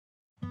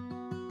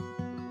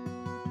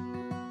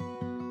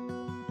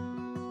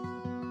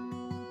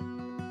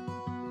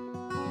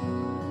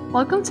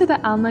Welcome to the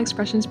Alma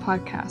Expressions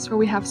podcast, where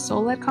we have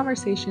soul-led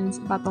conversations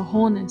about the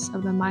wholeness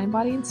of the mind,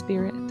 body, and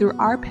spirit through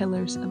our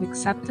pillars of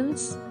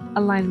acceptance,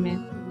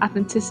 alignment,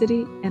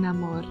 authenticity, and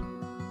amor.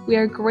 We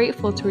are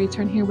grateful to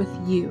return here with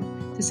you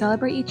to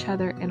celebrate each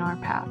other in our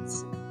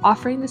paths,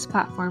 offering this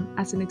platform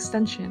as an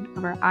extension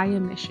of our I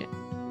Am mission,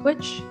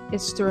 which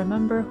is to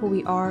remember who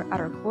we are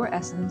at our core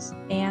essence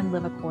and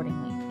live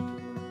accordingly.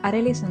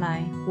 Arelis and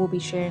I will be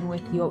sharing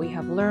with you what we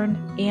have learned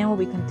and what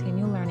we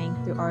continue learning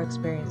through our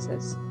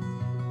experiences.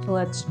 So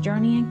let's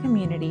journey in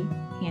community,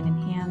 hand in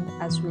hand,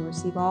 as we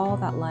receive all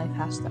that life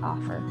has to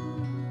offer.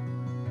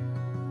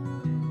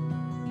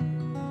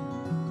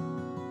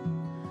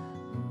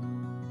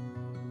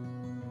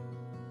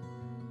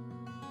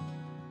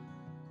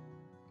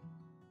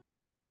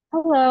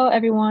 Hello,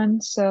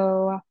 everyone.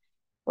 So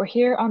we're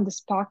here on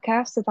this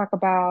podcast to talk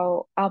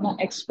about Alma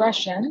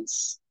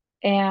expressions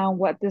and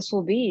what this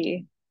will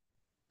be.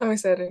 I'm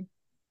excited.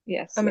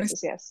 Yes.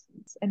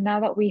 And now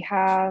that we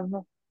have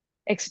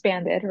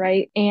expanded,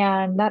 right?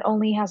 And not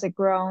only has it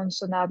grown,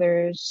 so now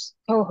there's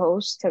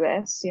co-hosts to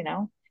this,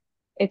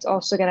 it's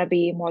also going to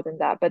be more than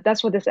that. But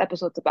that's what this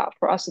episode's about,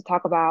 for us to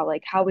talk about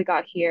like how we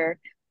got here.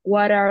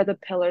 What are the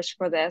pillars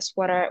for this?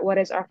 What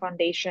is our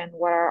foundation?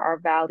 What are our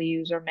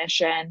values or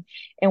mission?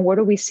 And where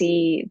do we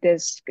see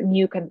this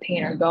new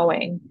container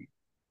going?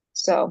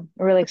 So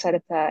I'm really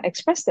excited to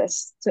express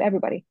this to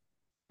everybody.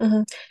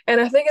 Mm-hmm. And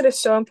I think it is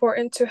so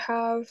important to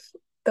have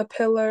the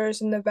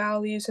pillars and the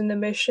values and the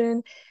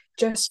mission,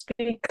 just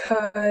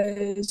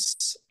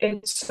because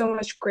it's so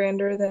much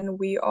grander than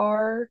we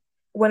are.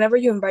 Whenever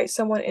you invite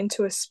someone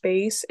into a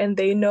space and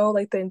they know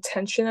like the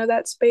intention of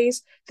that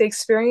space, the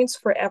experience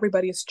for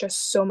everybody is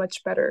just so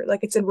much better.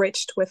 Like it's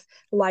enriched with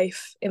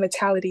life and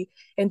vitality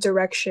and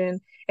direction.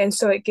 And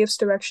so it gives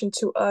direction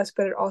to us,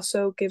 but it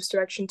also gives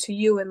direction to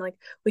you. And like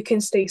we can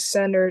stay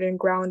centered and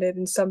grounded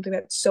in something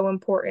that's so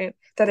important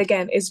that,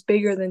 again, is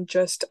bigger than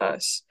just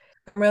us.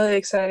 I'm really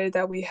excited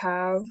that we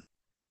have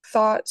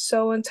thought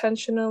so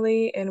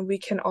intentionally and we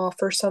can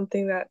offer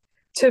something that,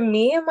 to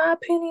me, in my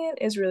opinion,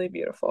 is really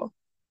beautiful.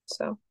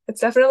 So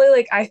it's definitely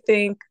like, I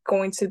think,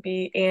 going to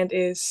be and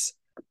is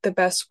the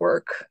best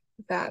work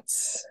that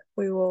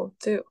we will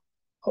do,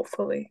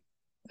 hopefully.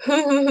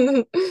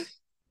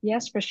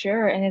 Yes, for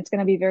sure. And it's going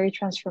to be very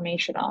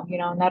transformational,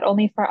 not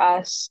only for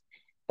us,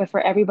 but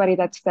for everybody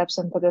that steps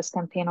into this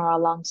container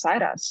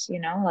alongside us,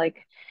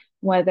 like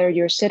whether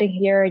you're sitting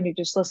here and you're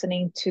just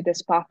listening to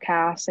this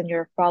podcast and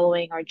you're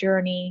following our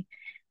journey,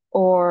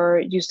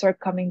 or you start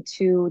coming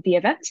to the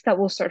events that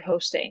we'll start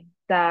hosting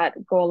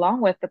that go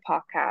along with the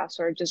podcast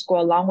or just go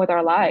along with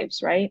our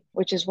lives, right?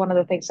 Which is one of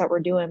the things that we're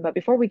doing. But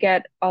before we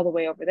get all the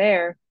way over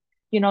there,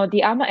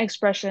 the Alma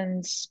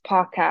Expressions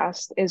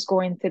podcast is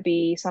going to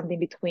be something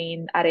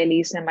between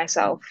Arelis and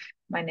myself.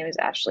 My name is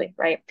Ashley,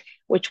 right?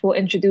 Which will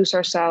introduce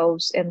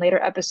ourselves in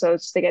later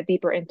episodes to get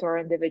deeper into our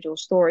individual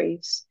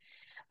stories.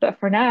 But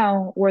for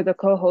now, we're the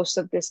co-hosts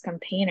of this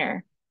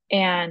container.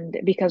 And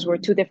because we're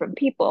two different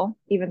people,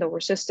 even though we're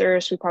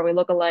sisters, we probably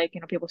look alike.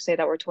 People say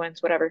that we're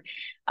twins, whatever.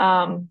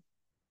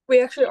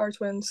 We actually are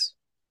twins.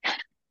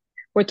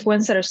 We're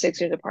twins that are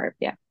 6 years apart.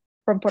 Yeah.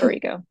 From Puerto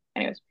Rico.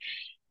 Anyways,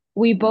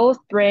 we both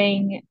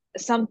bring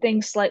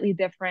something slightly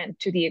different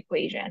to the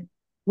equation.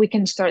 We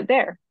can start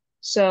there.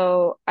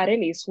 So,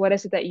 Arelis, what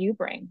is it that you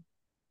bring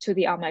to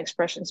the Alma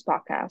Expressions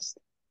podcast?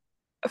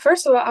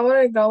 First of all, I want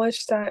to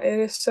acknowledge that it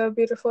is so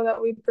beautiful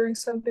that we bring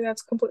something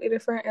that's completely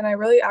different. And I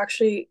really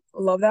actually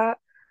love that.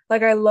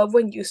 Like, I love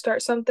when you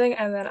start something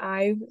and then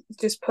I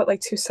just put like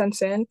 2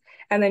 cents in,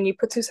 and then you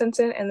put 2 cents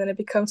in, and then it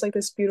becomes like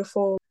this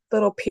beautiful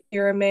little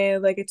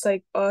pyramid. Like, it's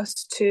like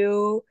us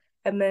two,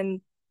 and then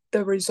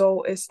the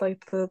result is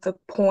like the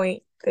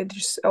point that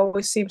just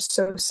always seems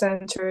so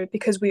centered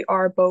because we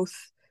are both,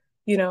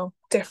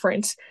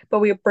 different, but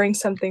we bring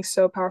something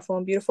so powerful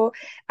and beautiful.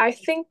 I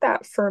think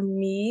that for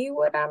me,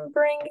 what I'm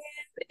bringing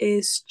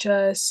is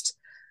just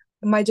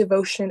my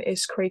devotion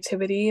is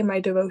creativity. My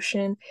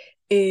devotion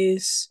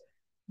is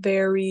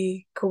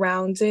very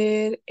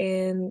grounded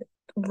in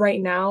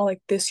right now,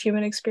 like this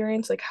human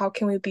experience. Like, how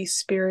can we be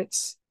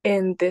spirits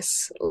in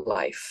this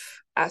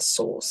life as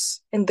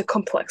souls and the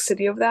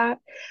complexity of that?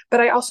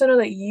 But I also know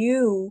that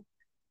you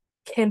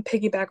can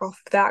piggyback off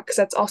of that because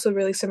that's also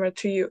really similar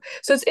to you.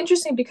 So it's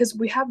interesting because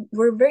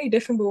we're very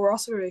different, but we're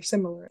also very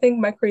similar. I think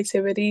my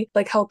creativity,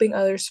 like helping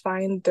others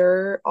find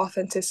their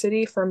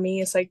authenticity, for me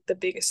is like the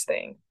biggest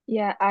thing.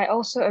 Yeah, I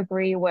also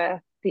agree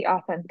with the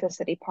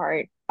authenticity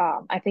part.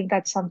 I think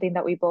that's something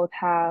that we both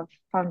have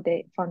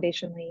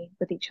foundationally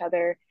with each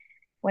other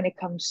when it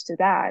comes to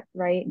that,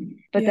 right?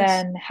 But Yes.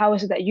 then how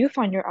is it that you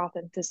find your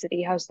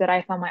authenticity? How is it that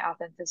I found my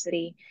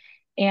authenticity?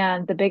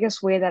 And the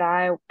biggest way that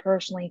I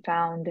personally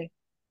found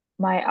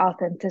my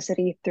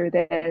authenticity through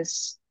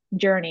this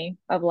journey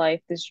of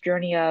life, this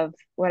journey of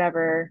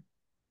whatever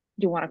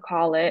you want to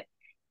call it,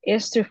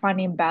 is through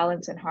finding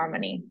balance and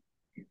harmony,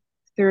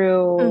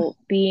 through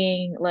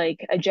being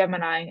like a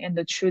Gemini in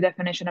the true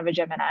definition of a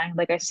Gemini.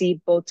 Like I see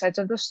both sides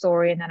of the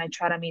story and then I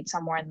try to meet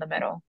somewhere in the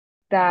middle.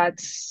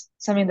 that's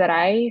something that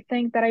I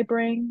think that I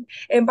bring.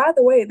 And by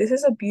the way, this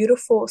is a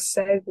beautiful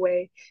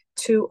segue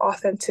to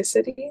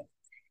authenticity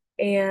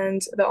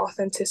and the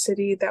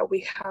authenticity that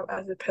we have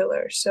as a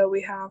pillar. So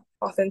we have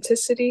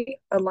authenticity,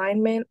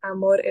 alignment,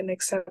 amor, and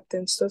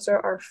acceptance. Those are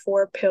our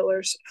four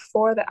pillars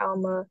for the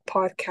Alma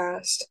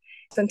podcast.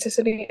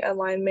 Authenticity,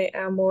 alignment,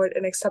 amor,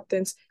 and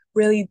acceptance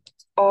really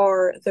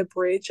are the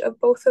bridge of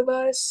both of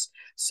us.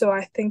 So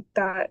I think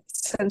that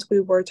since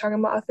we were talking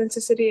about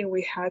authenticity and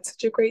we had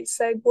such a great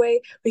segue,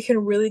 we can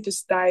really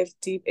just dive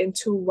deep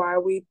into why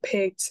we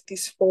picked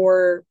these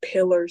four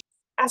pillars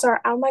as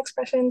our Alma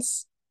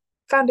expressions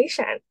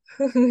foundation.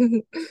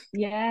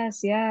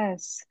 Yes,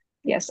 yes.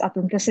 Yes,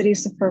 authenticity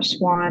is the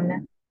first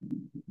one.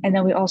 And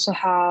then we also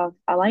have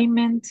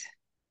alignment,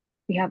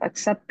 we have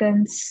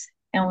acceptance,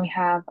 and we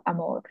have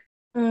amor.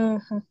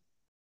 Mhm,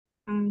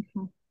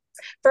 mhm.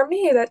 For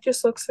me, that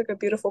just looks like a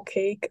beautiful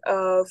cake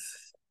of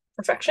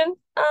perfection.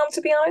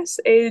 To be honest,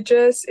 it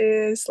just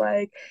is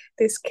like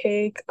this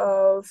cake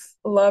of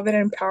love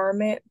and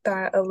empowerment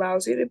that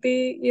allows you to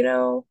be,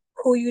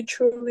 who you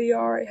truly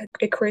are.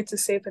 It creates a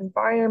safe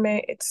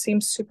environment. It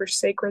seems super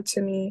sacred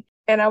to me.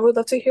 And I would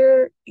love to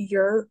hear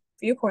your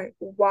viewpoint.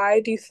 Why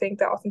do you think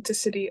that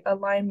authenticity,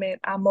 alignment,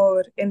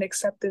 amor, and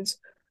acceptance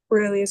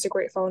really is a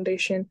great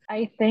foundation?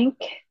 I think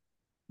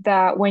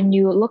that when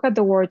you look at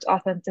the words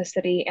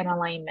authenticity and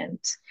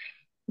alignment,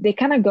 they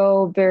kind of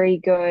go very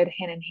good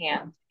hand in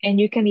hand. And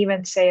you can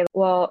even say,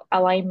 well,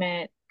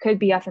 alignment could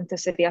be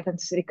authenticity,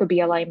 authenticity could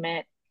be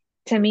alignment.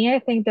 To me, I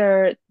think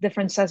they're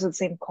different sides of the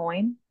same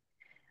coin.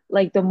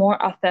 Like the more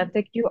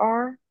authentic you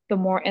are, the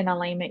more in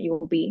alignment you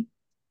will be.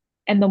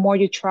 And the more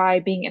you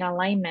try being in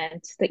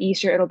alignment, the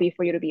easier it'll be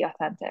for you to be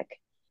authentic.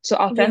 So,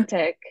 Yeah.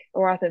 authentic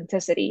or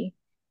authenticity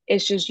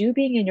is just you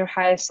being in your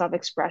highest self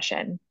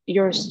expression,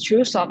 your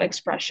true self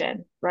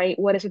expression, right?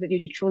 What is it that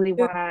you truly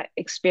Yeah. want to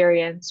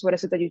experience? What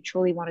is it that you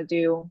truly want to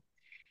do?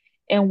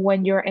 And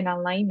when you're in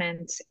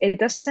alignment, it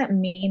doesn't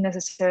mean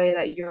necessarily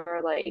that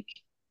you're like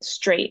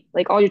straight,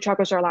 like all your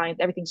chakras are aligned,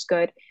 everything's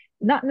good.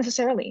 Not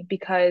necessarily,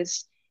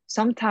 because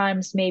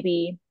sometimes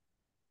maybe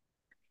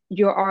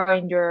you are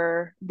in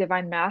your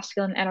divine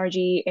masculine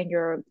energy and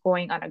you're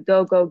going on a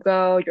go, go,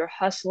 go, you're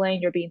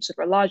hustling, you're being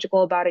super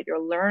logical about it,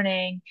 you're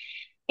learning.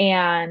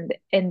 And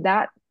in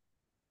that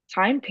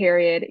time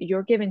period,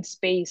 you're giving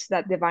space,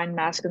 that divine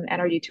masculine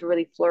energy to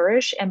really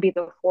flourish and be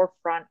the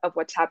forefront of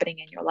what's happening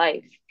in your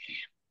life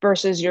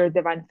versus your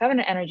divine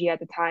feminine energy at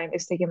the time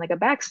is taking like a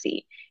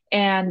backseat.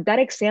 And that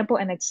example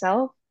in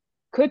itself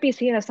could be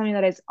seen as something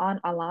that is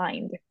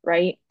unaligned,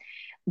 right?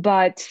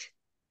 But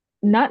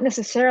not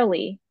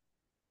necessarily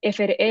if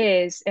it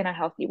is in a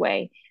healthy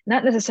way,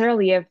 not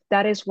necessarily if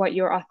that is what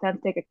your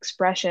authentic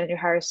expression, your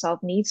higher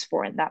self needs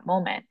for in that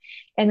moment.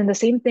 And then the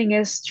same thing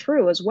is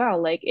true as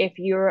well. Like if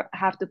you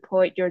have to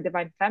put your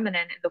divine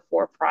feminine in the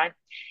forefront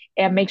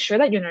and make sure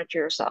that you nurture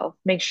yourself,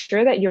 make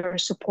sure that you're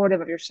supportive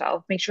of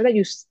yourself, make sure that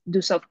you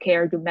do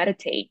self-care, do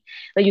meditate,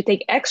 that you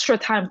take extra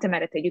time to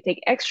meditate, you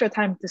take extra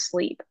time to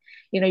sleep,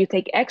 you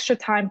take extra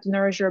time to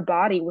nourish your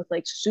body with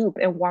like soup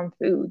and warm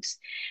foods,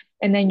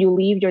 and then you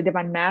leave your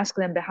divine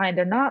masculine behind.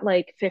 They're not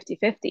like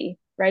 50-50,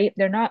 right?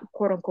 They're not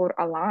quote unquote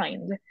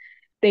aligned.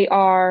 They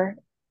are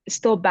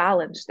still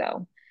balanced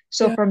though.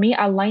 So Yeah. for me,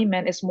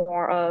 alignment is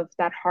more of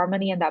that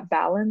harmony and that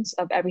balance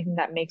of everything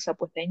that makes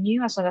up within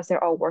you, as long as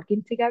they're all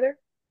working together,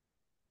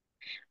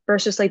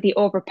 versus like the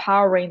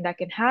overpowering that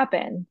can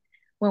happen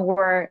when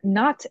we're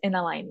not in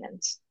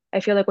alignment. I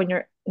feel like when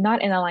you're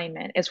not in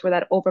alignment, it's where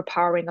that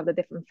overpowering of the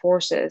different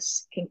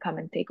forces can come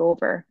and take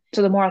over.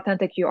 So the more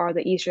authentic you are,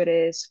 the easier it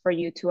is for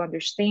you to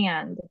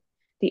understand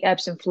the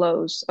ebbs and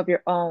flows of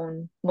your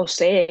own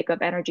mosaic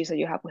of energies that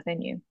you have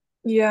within you.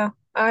 Yeah,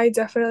 I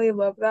definitely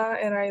love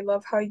that. And I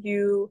love how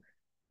you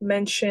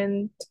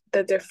mentioned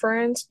the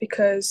difference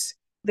because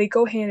they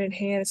go hand in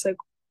hand. It's like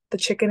the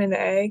chicken and the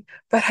egg.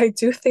 But I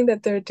do think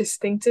that they're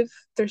distinctive.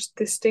 There's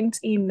distinct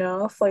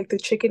enough. Like the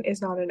chicken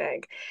is not an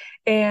egg.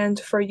 And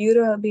for you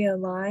to be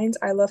aligned,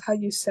 I love how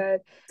you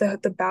said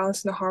the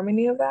balance and the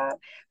harmony of that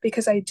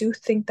because I do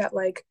think that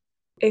like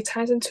it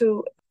ties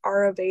into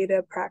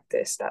Ayurveda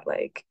practice that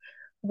like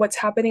what's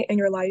happening in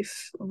your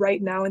life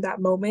right now in that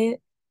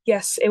moment,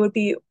 yes, it would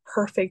be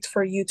perfect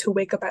for you to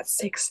wake up at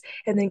 6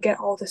 and then get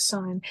all the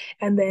sun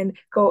and then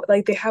go.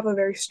 Like they have a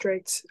very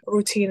strict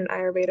routine in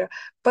Ayurveda.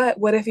 But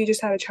what if you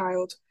just had a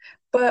child?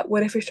 But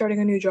what if you're starting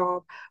a new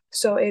job?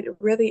 So it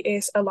really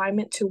is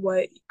alignment to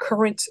what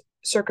current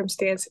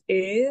circumstance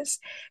is.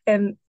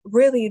 And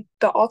really,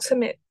 the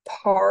ultimate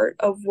part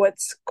of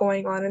what's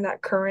going on in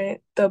that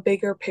current, the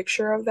bigger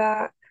picture of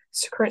that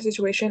current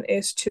situation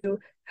is to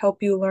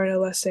help you learn a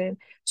lesson,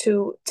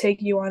 to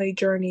take you on a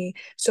journey.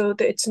 So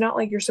that it's not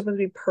like you're supposed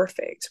to be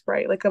perfect,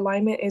 right? Like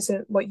alignment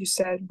isn't what you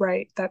said,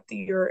 right? That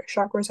your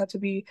chakras have to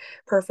be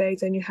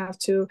perfect and you have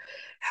to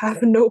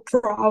have no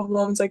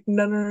problems. Like,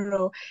 no, no, no,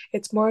 no.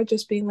 It's more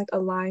just being like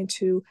aligned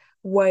to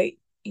what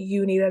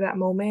you need at that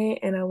moment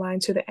and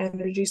aligned to the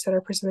energies that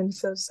are presenting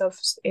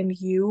themselves in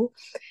you.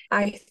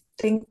 I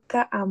think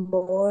that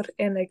amor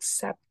and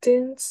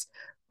acceptance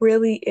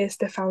really is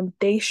the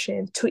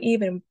foundation to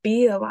even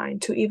be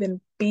aligned, to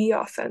even be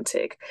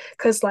authentic.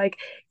 Because, like,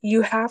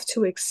 you have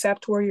to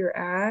accept where you're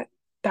at,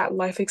 that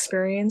life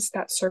experience,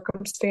 that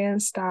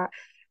circumstance, that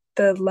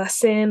the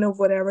lesson of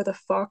whatever the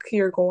fuck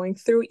you're going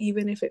through,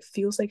 even if it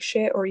feels like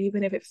shit or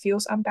even if it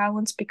feels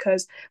unbalanced.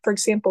 Because, for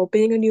example,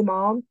 being a new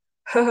mom,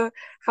 how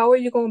are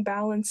you going to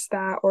balance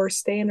that or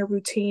stay in a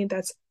routine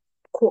that's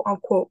quote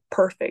unquote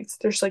perfect?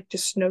 There's like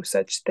just no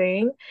such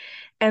thing.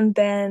 And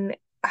then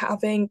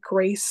having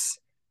grace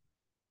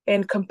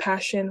and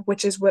compassion,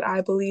 which is what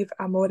I believe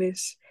amor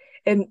is.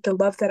 And the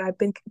love that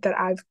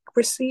I've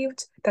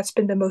received that's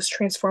been the most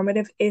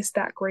transformative is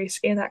that grace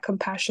and that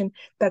compassion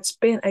that's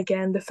been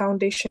again the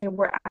foundation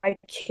where I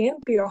can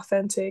be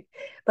authentic,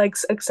 like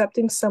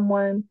accepting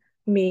someone,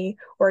 me,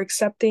 or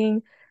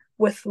accepting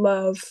with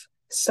love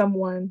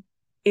someone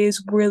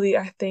is really,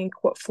 I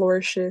think, what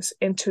flourishes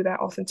into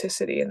that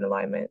authenticity and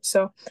alignment.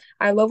 So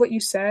I love what you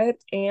said,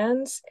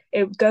 and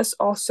it does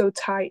also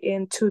tie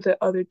into the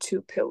other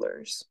two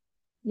pillars.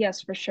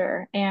 Yes, for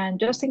sure. And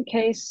just in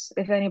case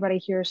if anybody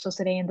here is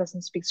listening and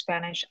doesn't speak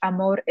Spanish,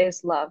 amor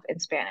is love in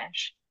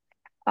Spanish,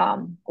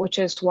 which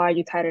is why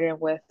you tied it in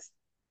with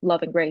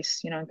love and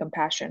grace, and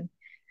compassion. Mhm.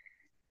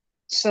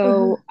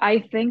 So I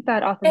think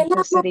that El amor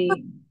es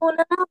authenticity,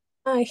 una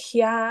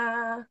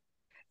magia.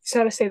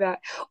 So how to say that?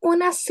 Una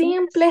una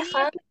simple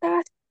simple.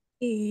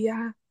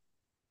 fantasía.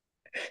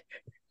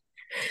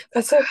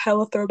 That's a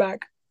hella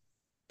throwback.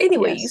 Yes,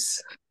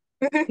 Anyways.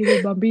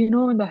 Tito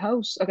Bambino in the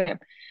house. Okay.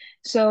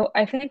 So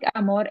I think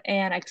amor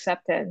and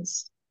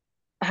acceptance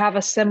have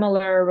a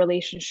similar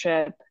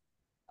relationship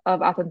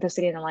of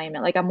authenticity and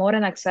alignment. Like amor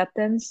and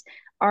acceptance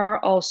are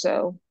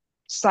also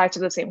sides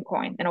of the same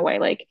coin in a way.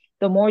 Like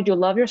the more you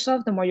love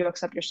yourself, the more you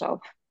accept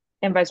yourself,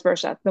 and vice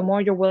versa. The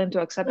more you're willing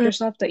to accept Mm,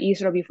 yourself, the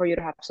easier it'll be for you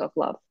to have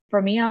self-love.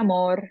 For me,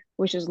 amor,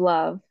 which is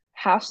love,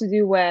 has to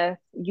do with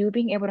you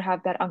being able to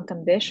have that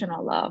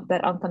unconditional love,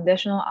 that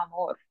unconditional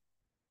amor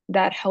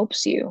that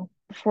helps you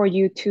for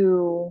you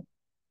to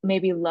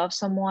maybe love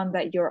someone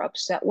that you're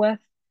upset with,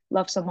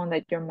 love someone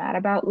that you're mad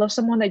about, love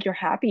someone that you're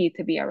happy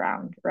to be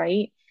around,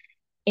 right?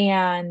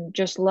 And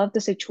just love the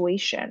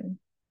situation.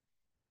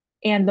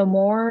 And the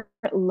more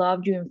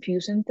love you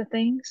infuse into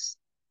things,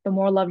 the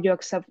more love you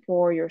accept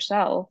for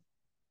yourself,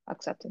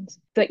 acceptance,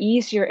 the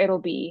easier it'll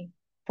be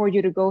for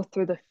you to go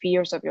through the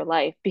fears of your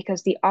life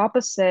because the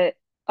opposite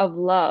of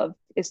love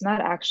is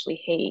not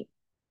actually hate.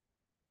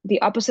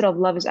 The opposite of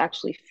love is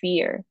actually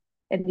fear.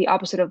 And the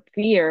opposite of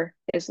fear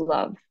is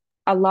love.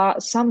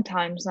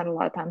 Sometimes, not a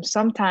lot of times,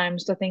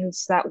 sometimes the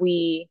things that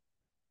we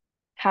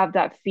have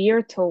that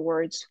fear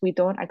towards, we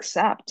don't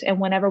accept. And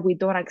whenever we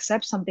don't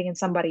accept something in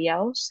somebody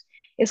else,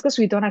 it's because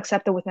we don't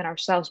accept it within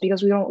ourselves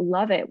because we don't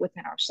love it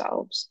within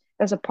ourselves.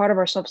 There's a part of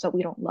ourselves that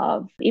we don't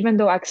love. Even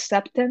though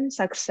accepting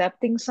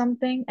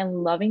something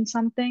and loving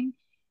something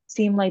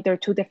seem like they're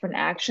two different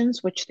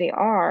actions, which they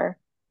are,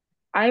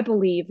 I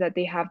believe that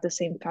they have the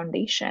same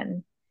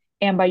foundation.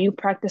 And by you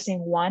practicing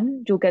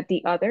one, you'll get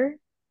the other,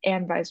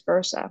 and vice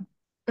versa.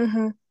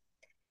 hmm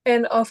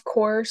And of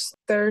course,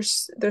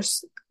 there's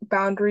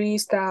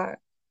boundaries that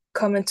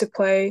come into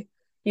play.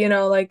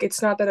 Like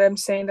it's not that I'm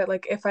saying that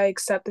like if I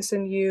accept this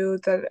in you,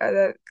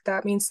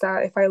 that means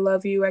that if I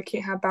love you, I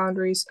can't have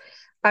boundaries.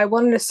 I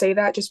wanted to say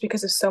that just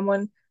because if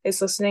someone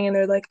is listening and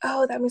they're like,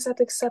 oh, that means I have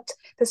to accept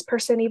this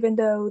person even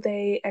though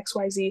they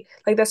XYZ.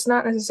 Like that's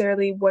not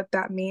necessarily what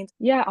that means.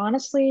 Yeah,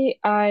 honestly,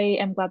 I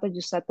am glad that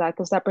you said that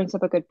because that brings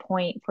up a good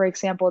point. For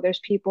example, there's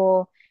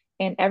people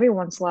in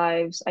everyone's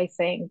lives, I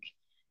think.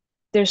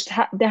 There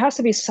has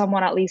to be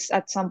someone at least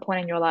at some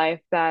point in your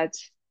life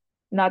that's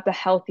not the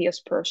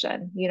healthiest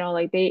person.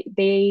 Like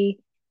they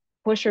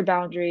push your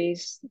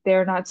boundaries.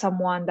 They're not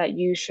someone that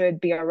you should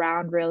be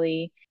around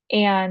really.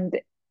 And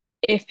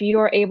if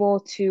you're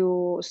able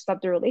to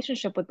stop the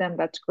relationship with them,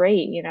 that's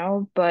great.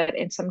 But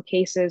in some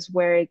cases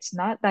where it's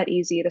not that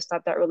easy to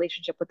stop that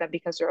relationship with them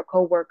because they're a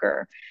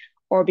coworker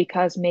or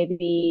because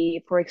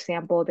maybe, for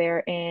example, they're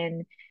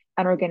in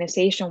an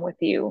organization with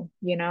you,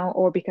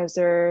 or because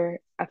they're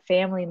a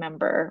family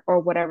member or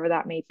whatever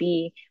that may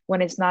be,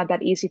 when it's not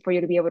that easy for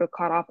you to be able to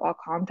cut off all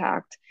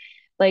contact.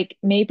 Like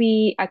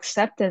maybe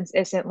acceptance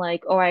isn't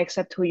like, oh, I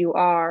accept who you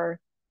are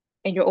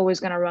and you're always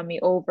going to run me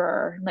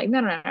over. Like,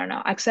 no, no, no, no,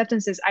 no.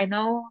 Acceptance is I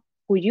know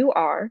who you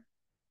are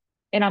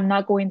and I'm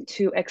not going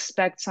to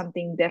expect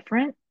something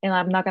different and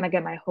I'm not going to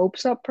get my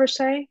hopes up per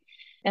se.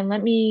 And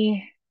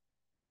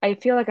I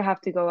feel like I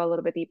have to go a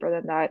little bit deeper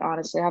than that,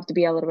 honestly. I have to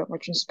be a little bit more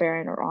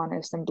transparent or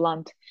honest and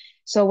blunt.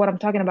 So, what I'm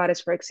talking about is,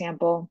 for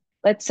example,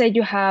 let's say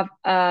you have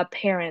a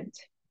parent,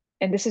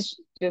 and this is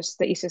just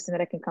the easiest thing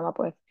that I can come up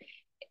with,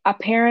 a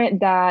parent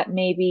that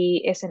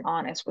maybe isn't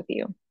honest with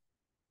you.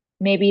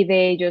 Maybe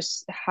they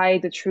just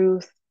hide the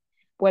truth,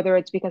 whether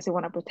it's because they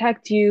want to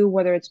protect you,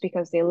 whether it's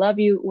because they love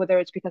you, whether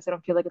it's because they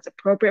don't feel like it's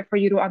appropriate for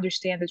you to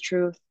understand the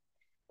truth,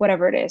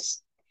 whatever it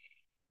is.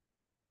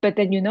 But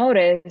then you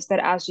notice that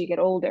as you get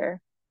older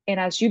and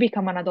as you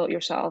become an adult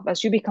yourself,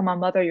 as you become a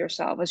mother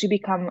yourself, as you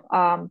become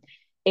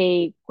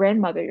a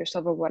grandmother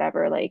yourself or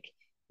whatever, like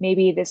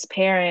maybe this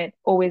parent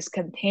always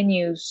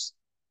continues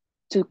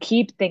to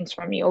keep things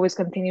from you, always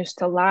continues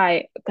to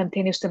lie,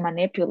 continues to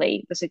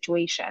manipulate the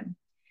situation,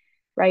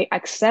 right?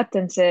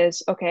 Acceptance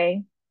is,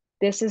 okay,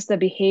 this is the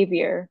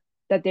behavior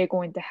that they're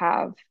going to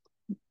have.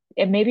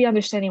 And maybe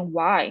understanding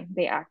why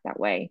they act that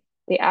way.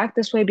 They act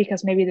this way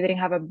because maybe they didn't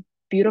have a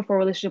beautiful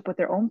relationship with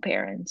their own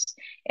parents.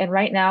 And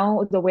right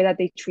now, the way that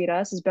they treat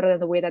us is better than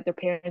the way that their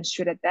parents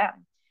treated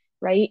them,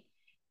 right?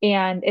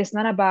 And it's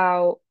not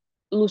about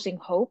losing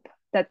hope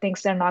that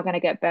things are not going to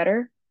get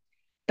better,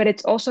 but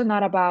it's also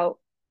not about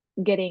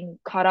getting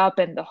caught up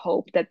in the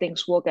hope that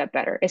things will get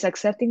better. It's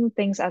accepting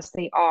things as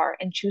they are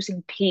and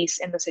choosing peace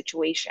in the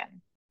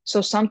situation.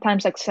 So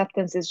sometimes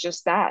acceptance is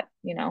just that,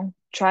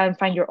 try and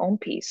find your own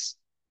peace.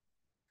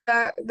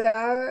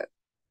 That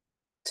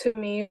to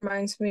me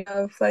reminds me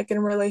of like in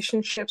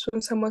relationships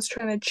when someone's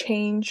trying to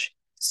change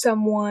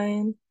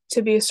someone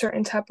to be a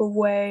certain type of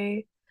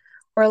way.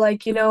 Or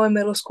like, in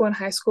middle school and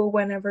high school,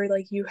 whenever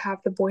like you have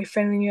the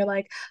boyfriend and you're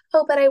like,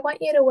 oh, but I want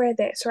you to wear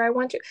this, or I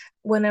want you,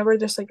 whenever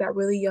there's like that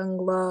really young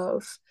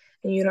love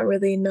and you don't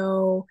really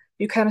know,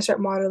 you kind of start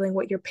modeling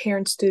what your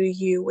parents do to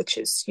you, which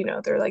is,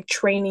 they're like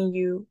training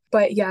you.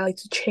 But yeah, like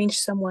to change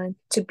someone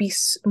to be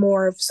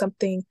more of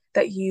something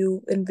that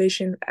you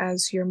envision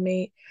as your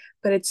mate,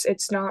 but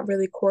it's not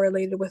really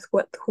correlated with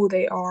who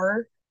they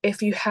are.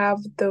 If you have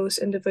those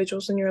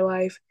individuals in your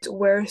life,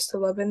 where's the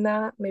love in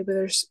that? Maybe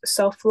there's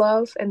self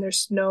love and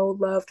there's no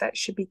love that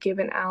should be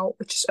given out,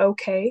 which is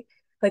okay.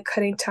 Like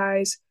cutting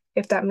ties,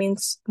 if that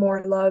means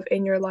more love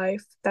in your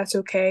life, that's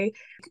okay.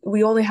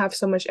 We only have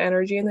so much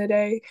energy in the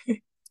day.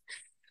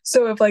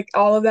 So if like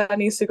all of that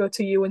needs to go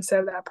to you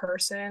instead of that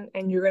person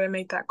and you're going to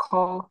make that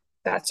call,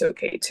 that's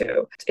okay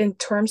too. In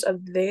terms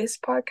of this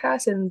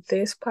podcast and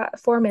this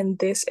platform and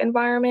this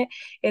environment,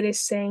 it is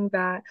saying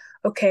that,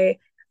 okay,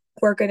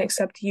 we're going to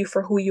accept you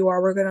for who you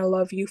are. We're going to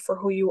love you for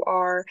who you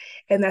are.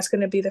 And that's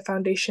going to be the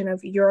foundation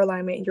of your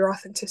alignment, your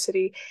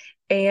authenticity.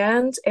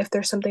 And if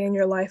there's something in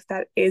your life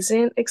that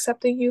isn't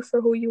accepting you for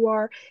who you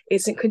are,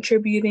 isn't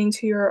contributing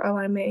to your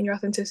alignment and your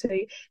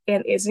authenticity,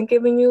 and isn't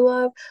giving you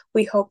love,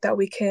 we hope that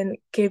we can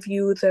give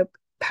you the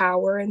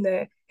power and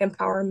the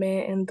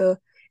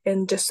empowerment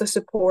and just the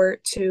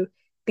support to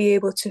be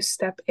able to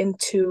step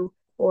into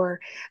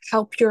or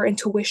help your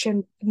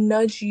intuition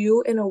nudge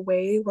you in a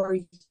way where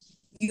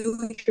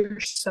you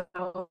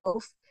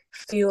yourself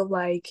feel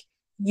like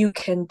you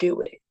can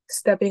do it,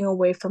 stepping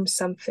away from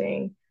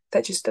something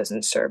that just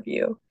doesn't serve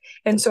you.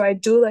 And so I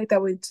do like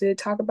that we did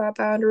talk about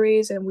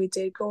boundaries and we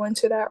did go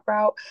into that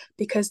route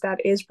because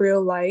that is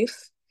real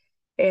life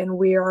and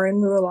we are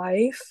in real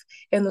life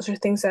and those are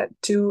things that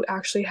do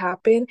actually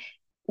happen.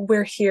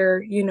 We're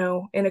here,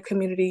 in a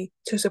community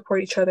to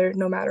support each other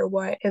no matter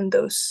what in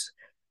those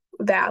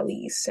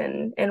valleys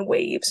and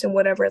waves and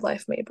whatever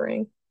life may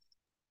bring.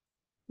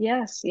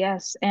 Yes,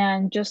 yes.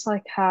 And just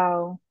like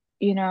how,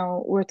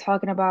 we're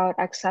talking about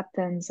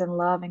acceptance and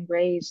love and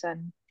grace,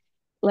 and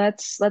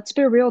let's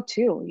be real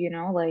too,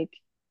 like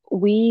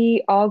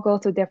we all go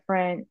through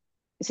different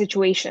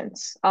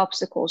situations,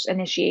 obstacles,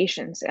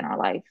 initiations in our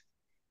life.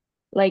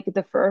 Like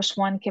the first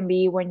one can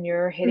be when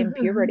you're hitting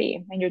Mm-hmm.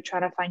 puberty and you're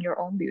trying to find your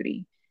own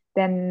beauty.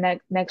 Then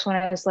next one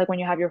is like when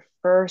you have your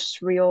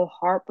first real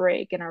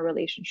heartbreak in a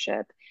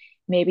relationship.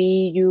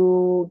 Maybe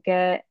you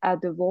get a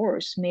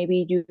divorce.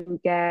 Maybe you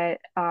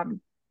get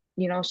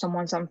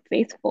someone's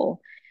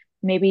unfaithful.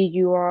 Maybe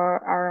you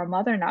are a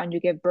mother now and you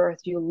give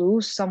birth. You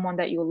lose someone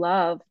that you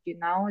love.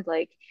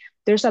 Like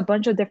there's a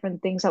bunch of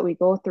different things that we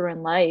go through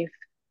in life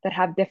that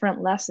have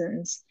different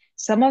lessons.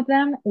 Some of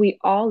them we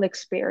all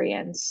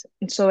experience.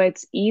 And so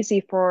it's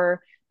easy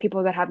for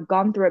people that have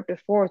gone through it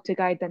before to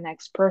guide the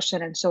next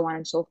person and so on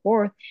and so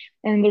forth.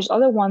 And there's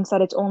other ones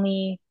that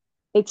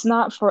it's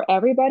not for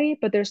everybody,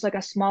 but there's like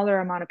a smaller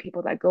amount of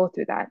people that go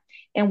through that.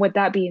 And with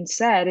that being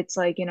said, it's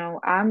like,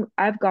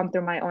 I've gone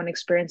through my own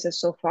experiences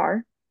so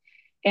far,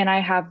 and I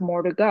have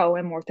more to go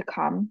and more to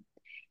come.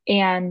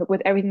 And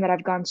with everything that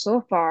I've gone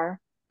so far,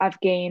 I've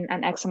gained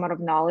an X amount of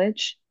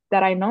knowledge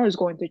that I know is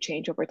going to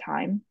change over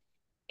time.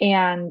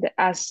 And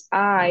as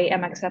I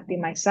am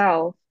accepting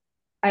myself,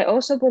 I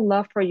also would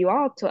love for you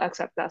all to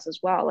accept us as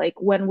well. Like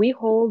when we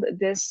hold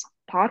this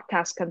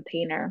podcast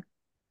container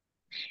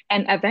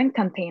and event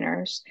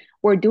containers,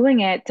 we're doing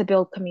it to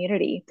build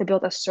community, to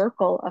build a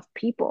circle of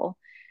people,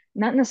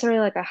 not necessarily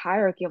like a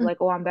hierarchy of like,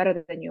 oh, I'm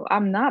better than you.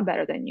 I'm not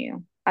better than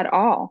you at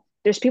all.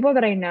 There's people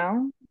that I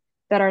know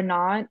that are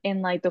not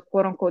in like the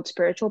quote unquote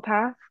spiritual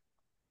path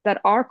that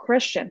are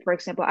Christian. For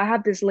example, I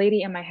have this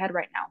lady in my head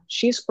right now.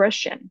 She's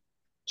Christian.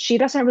 She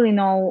doesn't really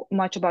know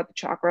much about the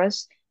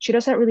chakras. She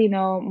doesn't really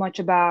know much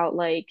about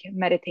like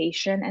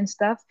meditation and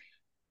stuff,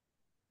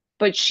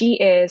 but she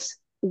is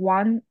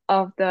one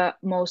of the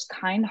most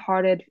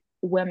kind-hearted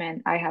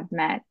women I have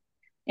met.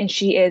 And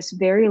she is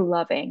very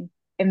loving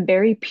and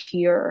very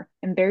pure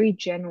and very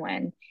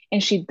genuine.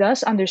 And she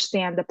does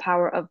understand the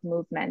power of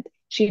movement.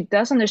 She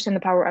does understand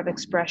the power of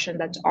expression,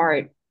 that's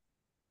art.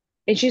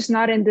 And she's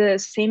not in the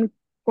same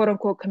quote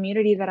unquote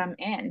community that I'm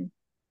in,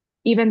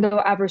 even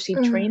though I've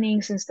received Mm-hmm.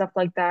 trainings and stuff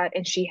like that,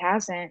 and she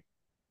hasn't.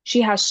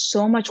 She has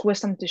so much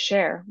wisdom to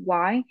share.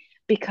 Why?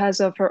 Because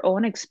of her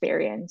own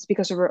experience,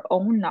 because of her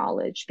own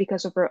knowledge,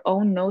 because of her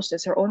own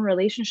gnosis, her own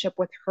relationship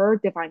with her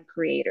divine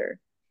creator,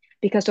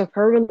 because of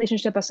her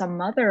relationship as a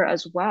mother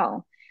as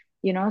well.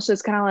 So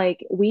it's kind of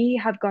like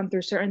we have gone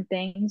through certain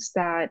things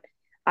that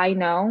I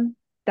know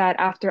that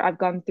after I've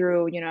gone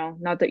through,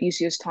 not the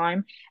easiest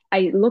time,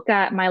 I look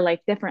at my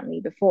life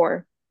differently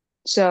before.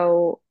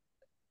 So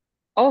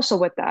also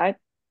with that,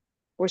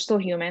 we're still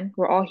human.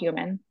 We're all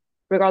human,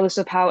 regardless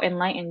of how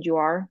enlightened you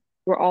are.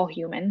 We're all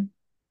human,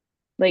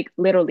 like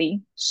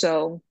literally.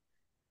 So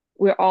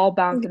we're all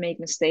bound to make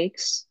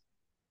mistakes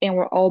and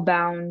we're all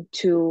bound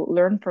to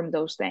learn from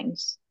those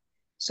things.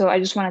 So I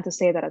just wanted to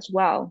say that as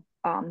well.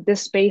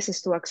 This space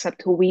is to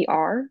accept who we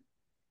are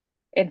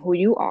and who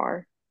you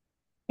are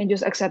and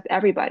just accept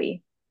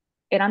everybody.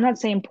 And I'm not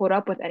saying put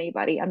up with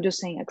anybody, I'm just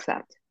saying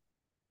accept.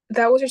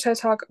 That was your TED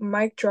Talk,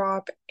 mic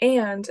drop,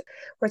 and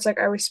where it's like,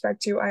 I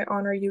respect you, I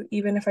honor you,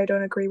 even if I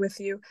don't agree with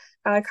you.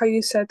 I like how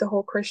you said the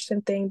whole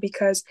Christian thing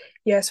because,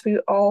 yes, we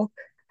all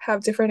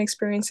have different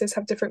experiences,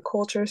 have different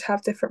cultures,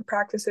 have different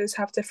practices,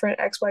 have different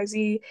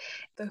XYZ.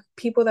 The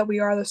people that we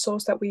are, the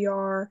souls that we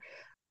are,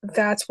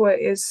 that's what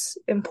is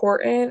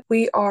important.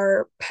 We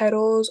are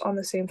petals on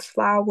the same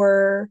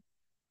flower.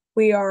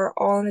 We are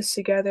all in this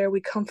together.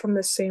 We come from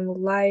the same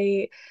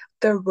light.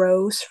 The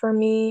rose for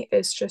me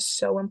is just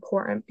so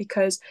important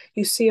because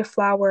you see a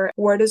flower,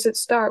 where does it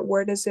start?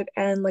 Where does it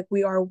end? Like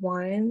we are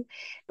one.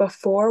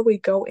 Before we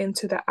go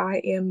into the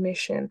I am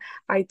mission,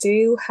 I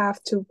do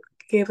have to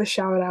give a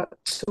shout out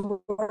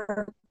to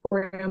our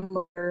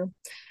grandmother,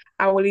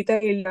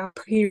 Abuelita Ella,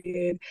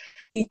 period,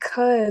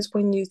 because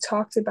when you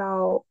talked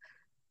about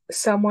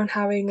someone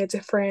having a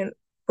different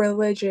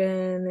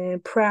religion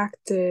and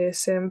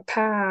practice and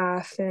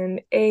path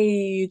and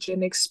age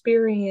and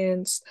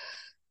experience,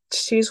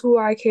 she's who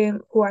I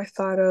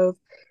thought of.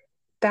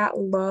 That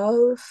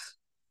love,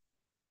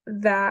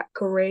 that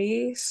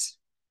grace,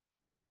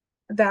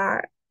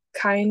 that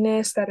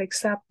kindness, that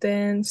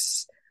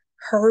acceptance,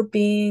 her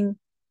being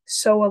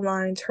so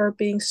aligned, her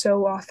being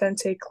so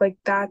authentic, like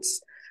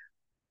that's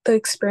the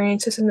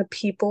experiences and the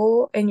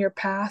people in your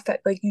path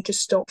that like you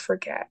just don't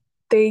forget.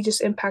 They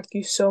just impact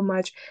you so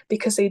much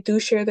because they do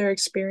share their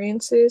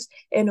experiences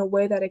in a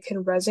way that it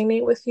can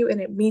resonate with you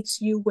and it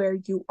meets you where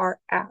you are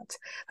at.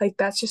 Like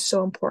that's just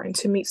so important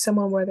to meet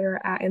someone where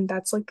they're at. And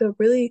that's like the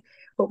really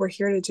what we're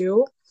here to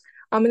do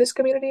in this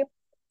community.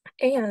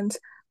 And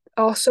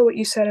also what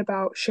you said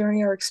about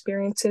sharing our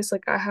experiences,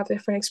 like I have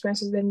different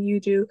experiences than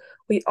you do.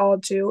 We all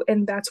do.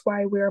 And that's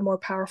why we are more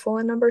powerful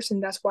in numbers.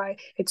 And that's why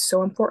it's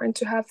so important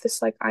to have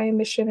this like I am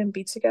mission and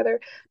be together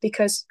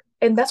because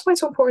and that's why it's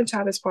so important to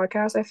have this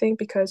podcast, I think,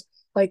 because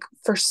like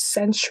for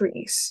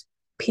centuries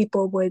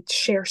people would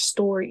share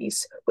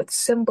stories with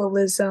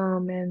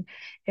symbolism and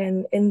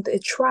in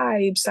the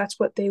tribes that's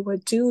what they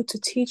would do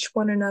to teach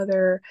one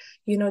another,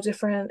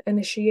 different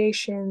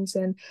initiations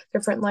and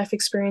different life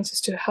experiences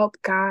to help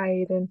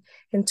guide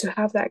and to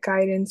have that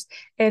guidance.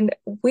 And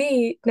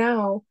we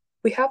now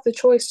we have the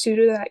choice to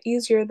do that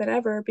easier than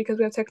ever because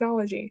we have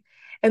technology.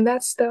 And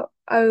that's the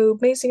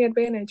amazing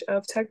advantage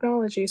of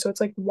technology. So it's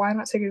like, why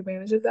not take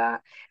advantage of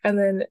that and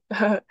then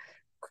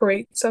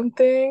create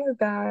something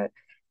that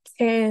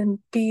can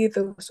be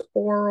those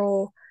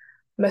oral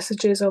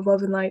messages of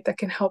love and light that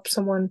can help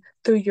someone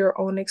through your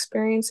own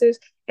experiences.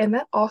 And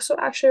that also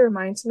actually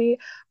reminds me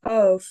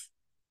of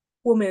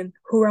Woman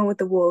Who Ran with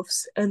the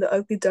Wolves and the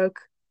ugly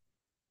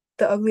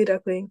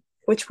duckling,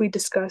 which we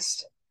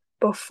discussed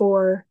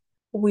before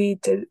we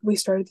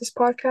started this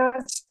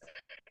podcast.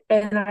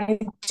 And I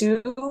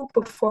do,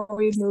 before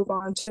we move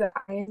on to the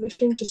I am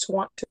mission, just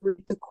want to read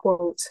the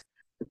quote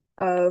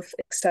of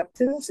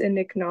acceptance and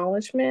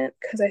acknowledgement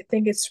because I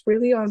think it's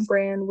really on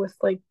brand with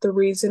like the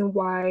reason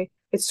why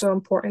it's so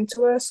important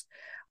to us.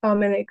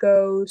 And it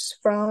goes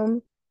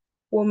from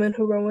Woman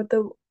Who Run with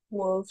the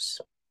Wolves.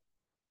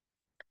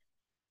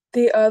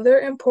 The other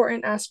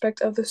important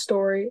aspect of the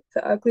story,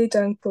 The Ugly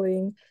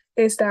Duckling,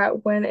 is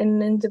that when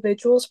an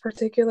individual's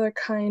particular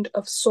kind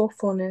of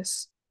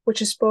soulfulness,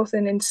 which is both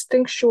an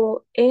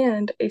instinctual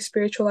and a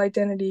spiritual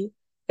identity,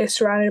 is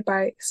surrounded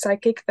by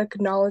psychic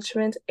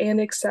acknowledgement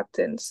and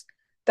acceptance,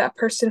 that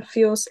person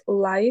feels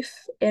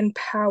life and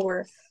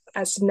power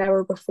as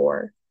never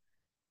before.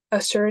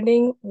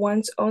 Asserting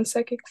one's own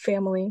psychic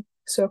family,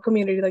 so a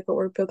community like what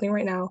we're building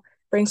right now,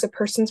 brings a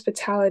person's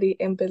vitality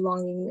and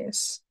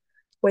belongingness,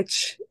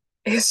 which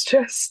is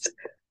just,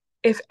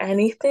 if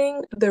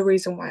anything, the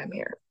reason why I'm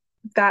here.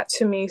 That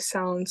to me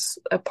sounds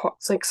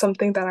like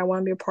something that I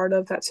want to be a part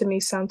of. That to me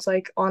sounds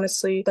like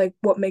honestly like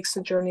what makes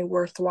the journey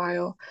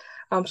worthwhile.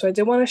 So I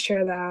did want to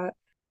share that.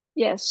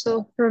 Yes,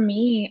 so for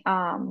me,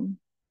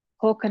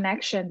 whole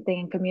connection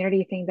thing and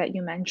community thing that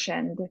you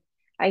mentioned,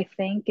 I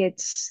think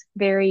it's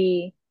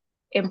very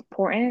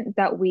important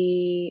that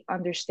we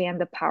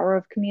understand the power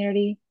of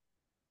community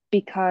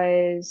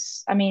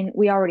because, I mean,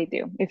 we already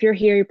do. If you're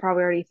here, you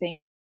probably already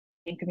think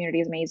community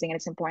is amazing and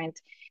it's important.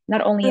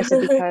 Not only is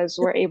it because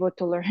we're able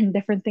to learn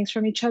different things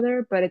from each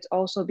other, but it's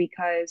also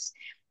because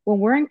when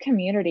we're in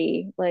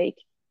community, like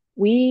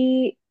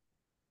we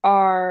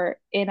are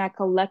in a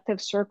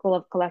collective circle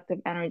of collective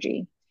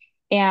energy.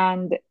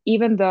 And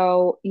even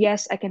though,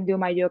 yes, I can do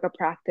my yoga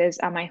practice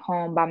at my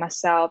home by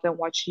myself and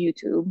watch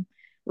YouTube,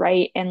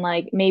 right? And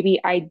like maybe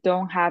I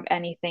don't have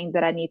anything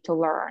that I need to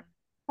learn,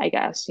 I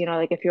guess,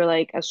 like if you're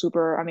like a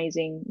super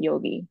amazing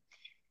yogi.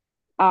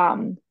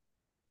 Um,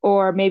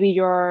 or maybe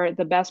you're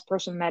the best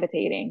person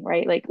meditating,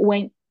 right? Like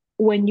when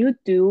you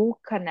do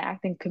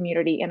connect in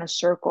community in a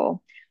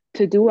circle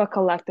to do a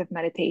collective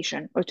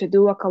meditation or to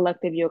do a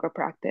collective yoga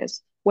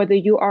practice, whether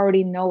you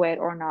already know it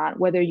or not,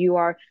 whether you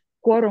are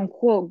quote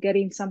unquote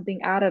getting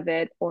something out of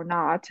it or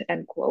not,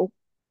 end quote,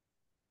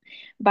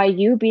 by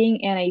you being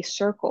in a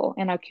circle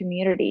in a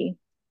community,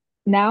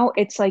 now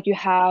it's like you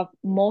have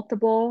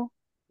multiple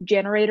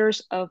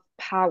generators of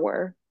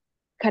power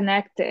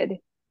connected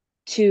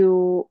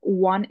to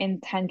one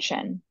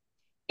intention.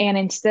 And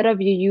instead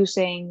of you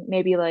using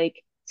maybe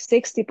like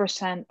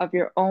 60% of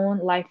your own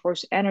life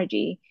force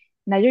energy,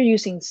 now you're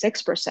using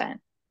 6%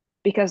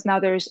 because now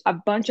there's a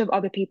bunch of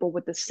other people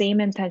with the same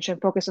intention,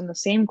 focused on the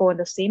same goal in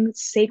the same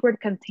sacred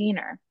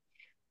container.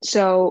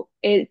 So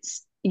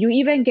it's you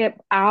even get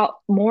out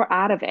more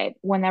out of it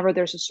whenever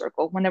there's a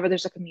circle, whenever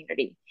there's a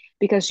community,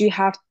 because you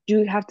have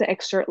to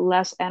exert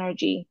less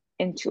energy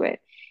into it.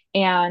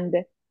 And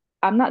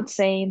I'm not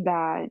saying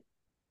that,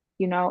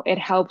 it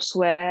helps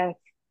with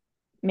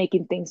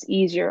making things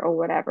easier or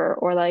whatever.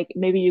 Or like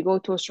maybe you go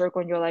to a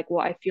circle and you're like,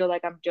 well, I feel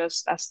like I'm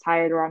just as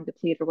tired or I'm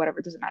depleted or whatever.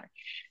 It doesn't matter.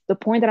 The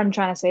point that I'm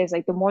trying to say is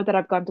like the more that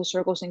I've gone to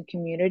circles in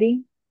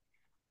community,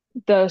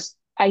 the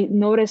I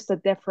notice the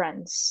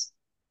difference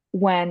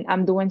when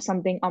I'm doing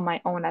something on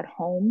my own at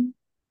home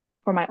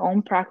for my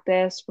own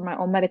practice, for my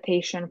own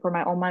meditation, for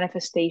my own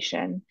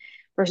manifestation,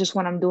 versus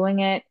when I'm doing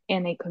it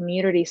in a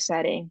community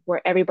setting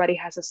where everybody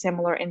has a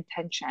similar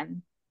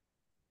intention.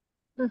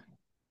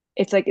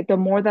 It's like the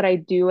more that I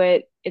do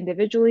it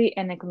individually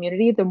and in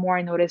community, the more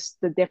I notice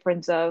the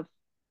difference of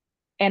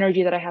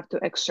energy that I have to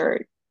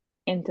exert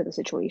into the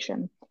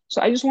situation.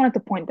 So I just wanted to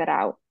point that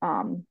out.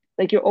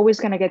 Like you're always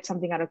going to get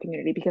something out of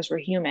community because we're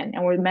human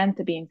and we're meant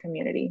to be in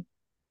community.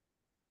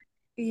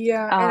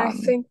 Yeah, and I Um,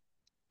 think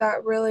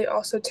that really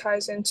also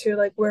ties into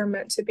like we're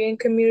meant to be in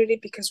community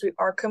because we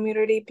are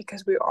community,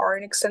 because we are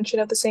an extension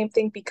of the same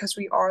thing, because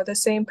we are the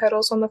same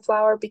petals on the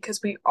flower,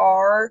 because we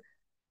are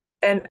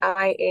and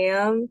I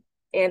am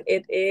and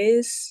it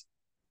is.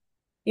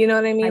 You know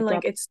what I I mean?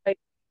 Like drop. it's like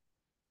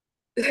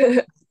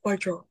mic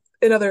drop,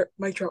 another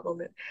mic drop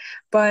moment.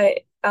 But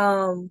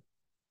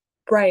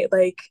right,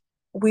 like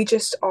we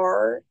just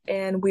are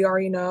and we are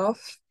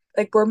enough.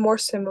 Like we're more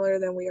similar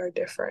than we are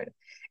different.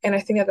 And I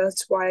think that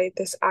that's why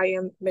this I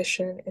am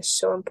mission is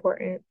so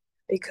important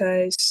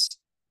because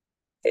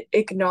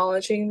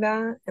acknowledging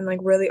that and like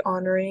really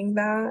honoring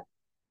that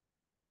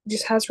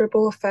just has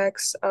ripple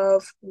effects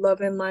of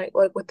love and light,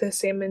 like with the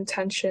same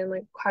intention,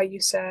 like how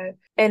you said.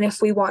 And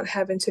if we want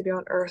heaven to be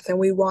on earth and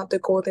we want the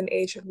golden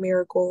age of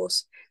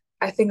miracles,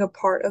 I think a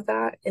part of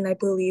that, and I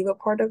believe a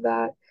part of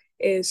that,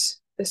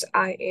 is this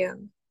I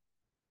am.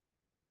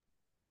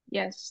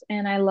 Yes,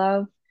 and I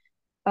love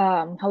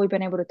how we've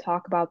been able to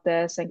talk about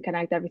this and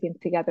connect everything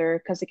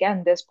together. Because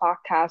again, this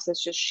podcast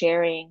is just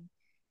sharing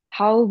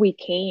how we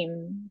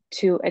came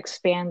to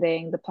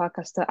expanding the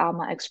podcast to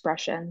Alma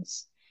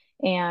Expressions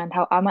and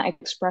how Alma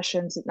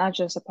Expressions is not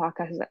just a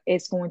podcast,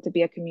 it's going to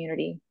be a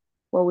community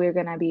where we're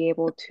going to be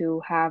able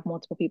to have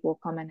multiple people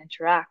come and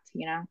interact.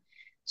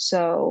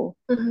 So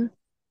Mhm.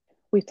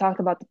 we've talked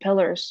about the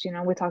pillars,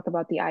 we talked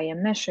about the I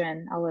am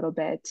mission a little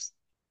bit.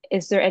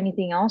 Is there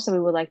anything else that we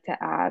would like to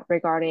add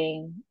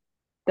regarding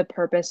the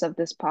purpose of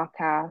this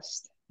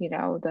podcast,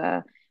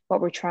 the what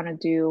we're trying to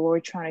do, where we're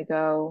trying to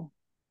go?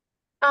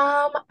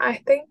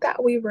 I think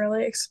that we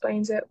really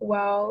explains it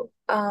well.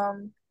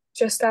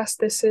 Just as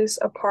this is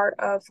a part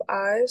of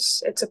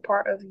us, it's a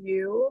part of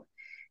you.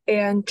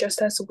 And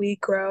just as we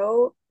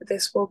grow,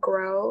 this will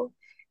grow.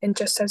 And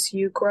just as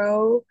you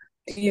grow,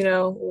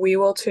 we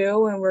will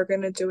too. And we're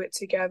going to do it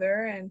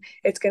together. And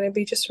it's going to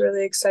be just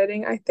really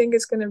exciting. I think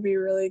it's going to be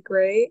really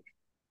great.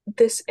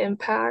 This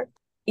impact,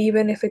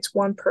 even if it's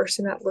one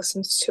person that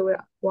listens to it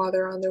while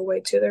they're on their way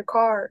to their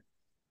car,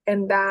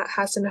 and that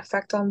has an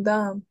effect on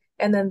them,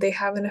 and then they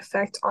have an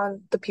effect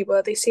on the people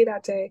that they see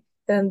that day,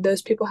 then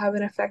those people have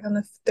an effect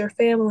on their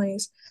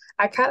families.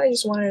 I kind of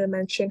just wanted to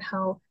mention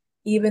how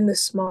even the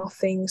small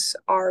things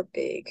are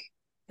big,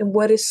 and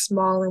what is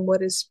small and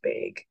what is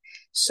big.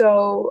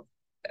 So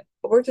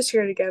we're just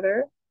here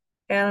together,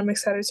 and I'm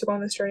excited to go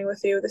on this journey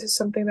with you. This is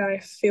something that I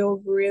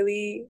feel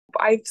really,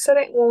 I said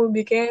it when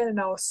we began and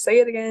I'll say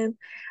it again.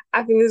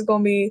 I think this is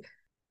going to be,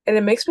 and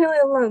it makes me a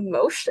little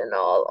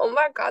emotional. Oh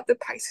my God, the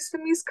Pisces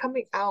in me is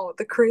coming out.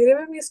 The creative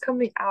in me is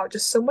coming out.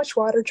 Just so much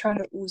water trying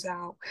to ooze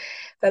out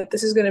that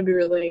this is going to be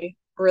really,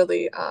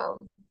 really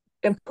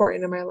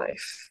important in my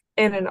life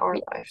and in our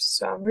Y- lives.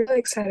 So I'm really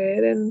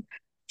excited and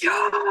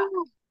yeah,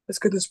 let's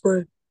get this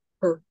spread.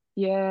 Her.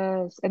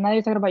 Yes. And now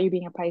you're talking about you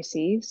being a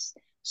Pisces.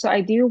 So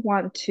I do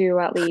want to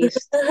at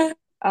least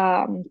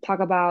talk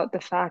about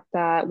the fact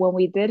that when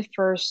we did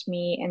first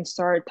meet and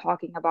start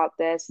talking about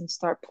this and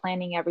start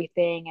planning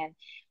everything and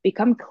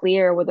become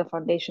clear with the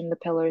foundation, the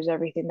pillars,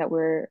 everything that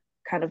we're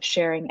kind of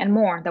sharing and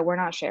more that we're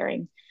not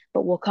sharing,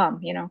 but will come,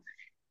 we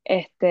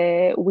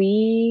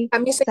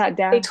I'm just sat stay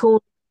down.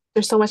 tuned.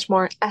 There's so much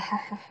more.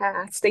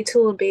 Stay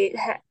tuned, babe.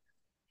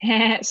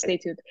 Stay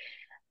tuned.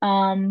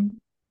 Um,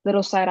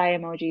 Little side eye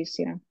emojis,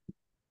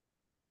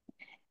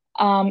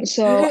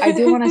 so I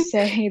do want to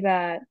say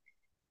that,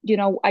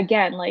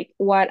 again, like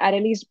what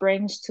Adelis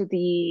brings to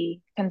the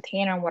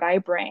container and what I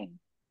bring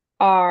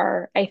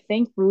are, I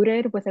think,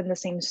 rooted within the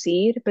same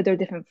seed, but they're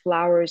different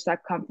flowers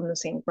that come from the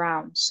same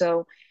ground.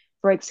 So,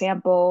 for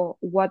example,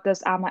 what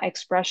does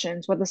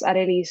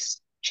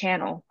Adelis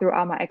channel through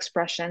Alma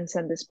Expressions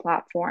and this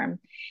platform?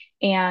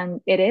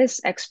 And it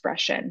is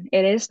expression,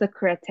 it is the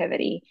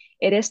creativity,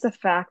 it is the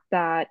fact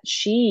that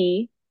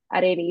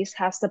Arelis,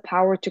 has the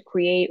power to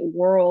create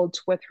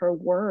worlds with her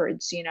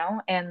words,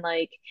 and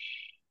like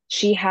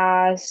she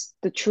has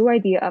the true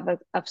idea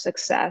of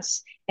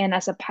success. And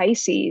as a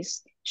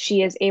Pisces,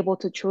 she is able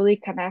to truly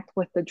connect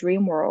with the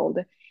dream world.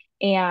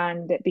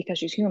 And because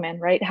she's human,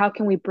 right? How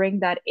can we bring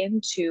that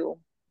into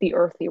the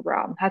earthly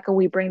realm? How can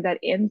we bring that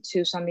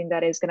into something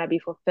that is going to be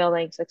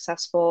fulfilling,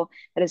 successful,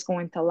 that is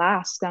going to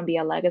last, going to be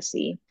a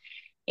legacy?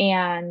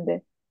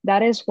 And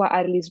that is what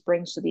Adelis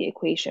brings to the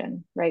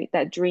equation, right?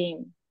 That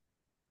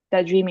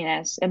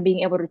dreaminess, and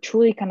being able to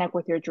truly connect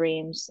with your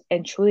dreams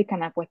and truly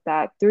connect with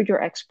that through your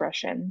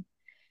expression.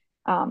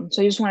 So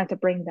I just wanted to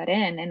bring that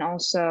in. And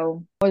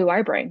also, what do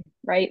I bring,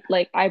 right?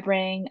 Like I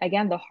bring,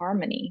 again, the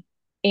harmony.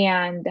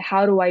 And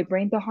how do I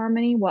bring the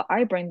harmony? Well,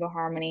 I bring the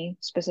harmony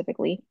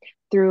specifically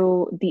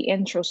through the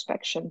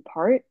introspection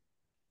part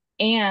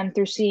and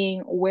through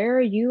seeing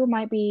where you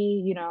might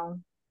be,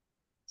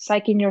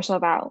 psyching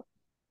yourself out.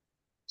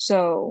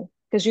 So,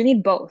 because you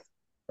need both,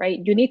 right?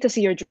 You need to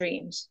see your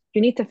dreams.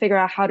 You need to figure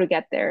out how to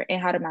get there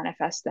and how to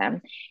manifest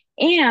them.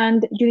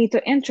 And you need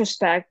to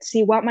introspect,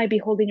 see what might be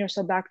holding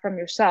yourself back from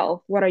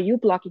yourself. What are you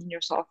blocking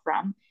yourself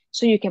from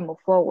so you can move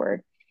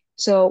forward?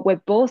 So,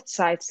 with both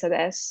sides to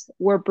this,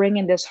 we're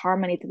bringing this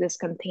harmony to this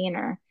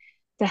container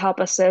to help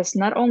assist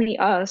not only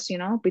us,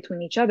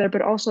 between each other,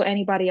 but also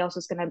anybody else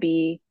is going to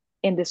be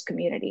in this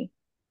community.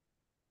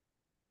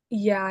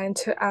 Yeah, and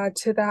to add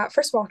to that,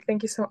 first of all,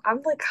 thank you so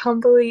I'm like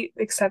humbly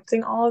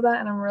accepting all of that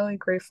and I'm really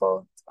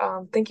grateful.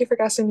 Thank you for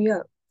gassing me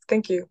up.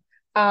 Thank you.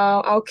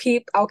 I'll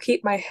keep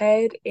my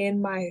head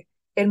in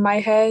my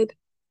head.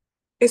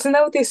 Isn't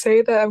that what they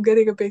say that I'm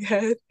getting a big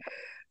head?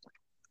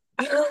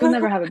 You'll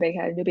never have a big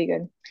head. You'll be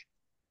good.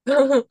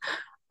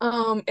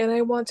 And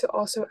I want to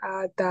also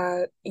add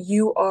that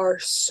you are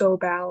so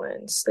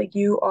balanced. Like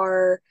you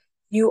are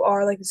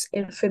like this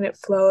infinite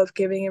flow of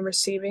giving and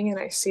receiving, and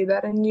I see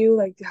that in you.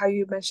 Like how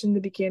you mentioned in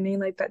the beginning,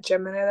 like that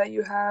Gemini that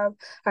you have.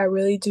 I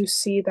really do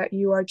see that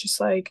you are just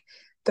like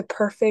the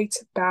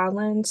perfect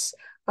balance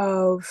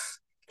of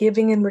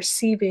giving and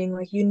receiving.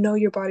 Like you know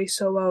your body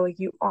so well, like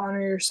you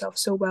honor yourself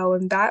so well.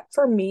 And that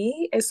for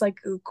me is like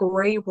a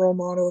great role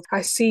model.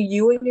 I see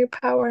you in your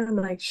power and I'm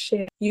like,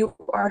 shit, you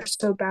are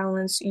so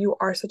balanced. You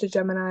are such a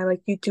Gemini.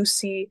 Like you do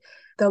see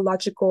the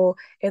logical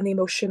and the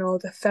emotional,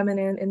 the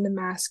feminine and the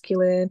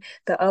masculine,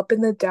 the up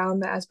and the down,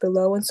 the as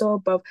below and so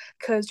above,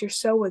 because you're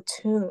so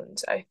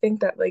attuned. I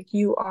think that like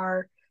you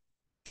are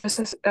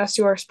just as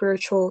you are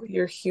spiritual,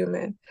 you're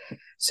human.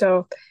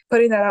 So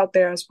putting that out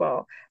there as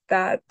well,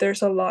 that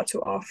there's a lot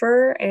to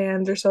offer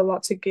and there's a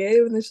lot to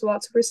give and there's a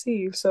lot to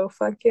receive. So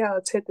fuck yeah,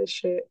 let's hit this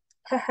shit.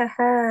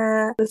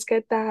 Let's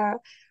get that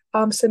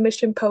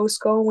submission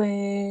post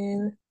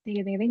going. Thank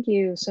you, thank you, thank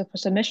you. So for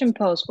submission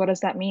post, what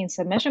does that mean?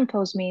 Submission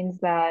post means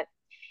that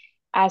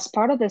as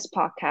part of this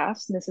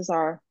podcast, this is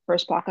our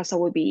first podcast that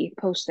we'll be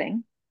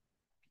posting,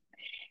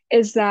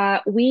 is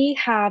that we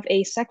have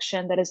a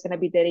section that is going to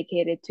be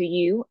dedicated to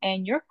you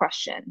and your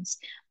questions.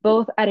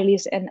 Both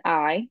Adelis and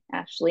I,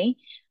 actually,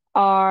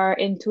 are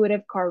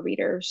intuitive card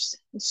readers.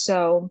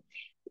 So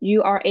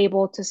you are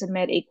able to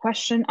submit a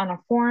question on a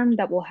form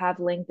that we'll have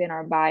linked in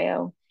our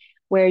bio,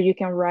 where you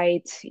can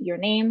write your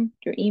name,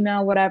 your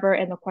email, whatever,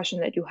 and the question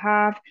that you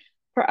have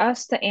for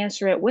us to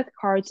answer it with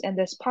cards in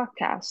this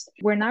podcast.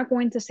 We're not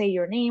going to say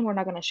your name, we're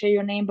not going to share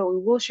your name, but we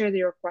will share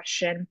your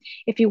question.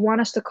 If you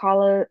want us to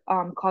call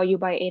you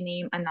by a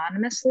name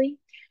anonymously,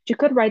 you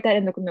could write that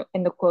in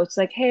the quotes,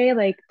 like, hey,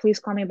 like, please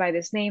call me by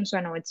this name so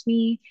I know it's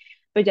me.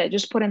 But yeah,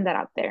 just putting that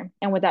out there.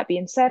 And with that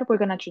being said, we're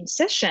gonna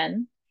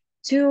transition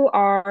to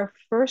our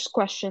first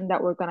question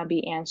that we're gonna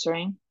be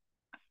answering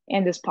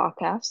in this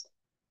podcast.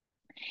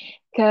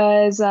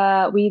 Because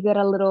we did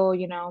a little,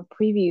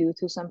 preview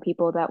to some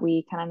people that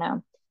we kind of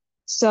know.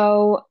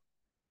 So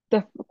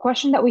the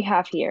question that we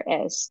have here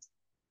is,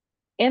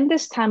 in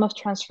this time of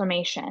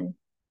transformation,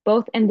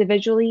 both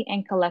individually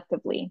and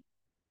collectively,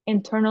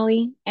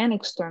 internally and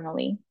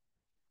externally,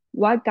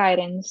 what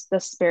guidance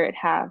does Spirit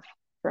have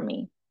for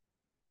me?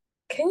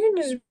 Can you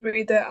just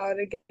read that out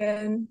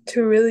again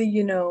to really,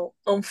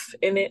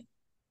 in it?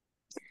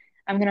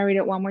 I'm going to read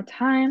it one more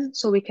time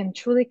so we can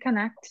truly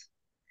connect.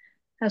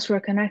 As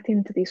we're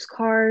connecting to these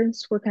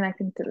cards, we're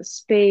connecting to the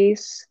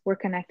space, we're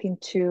connecting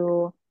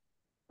to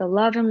the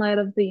love and light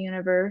of the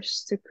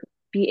universe to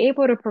be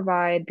able to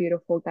provide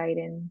beautiful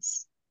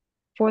guidance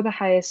for the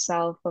highest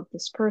self of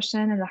this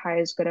person and the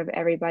highest good of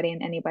everybody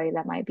and anybody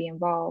that might be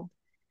involved.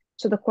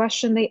 So the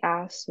question they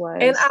asked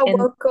And was,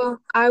 and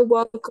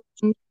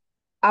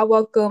I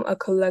welcome a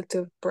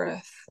collective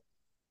breath.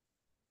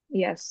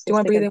 yes, Do you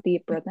let's want to take a breathe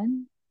deep breath in.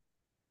 in?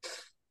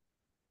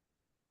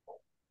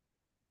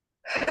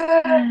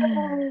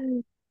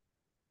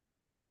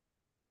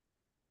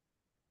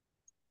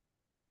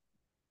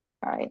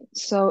 All right.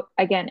 So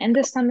again, in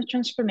this time of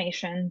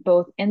transformation,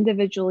 both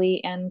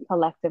individually and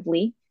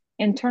collectively,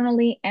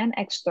 internally and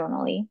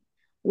externally,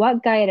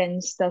 what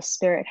guidance does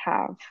spirit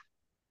have?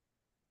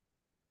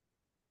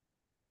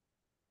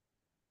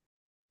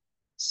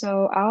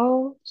 So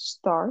I'll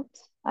start.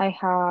 I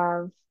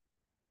have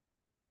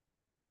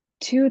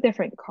two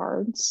different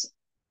cards,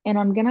 and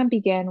I'm gonna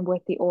begin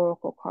with the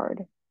Oracle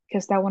card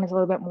because that one is a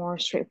little bit more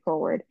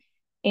straightforward.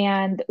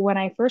 And when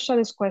I first saw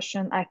this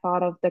question, I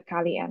thought of the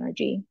Kali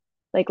energy.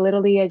 Like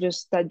literally,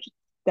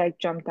 that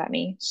jumped at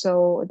me.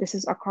 So this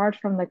is a card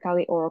from the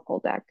Kali Oracle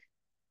deck.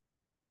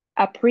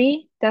 A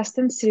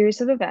predestined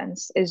series of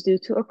events is due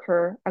to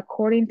occur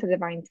according to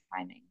divine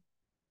timing.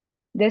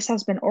 This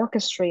has been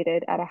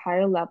orchestrated at a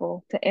higher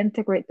level to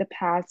integrate the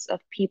paths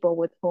of people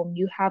with whom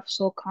you have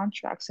soul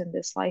contracts in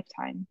this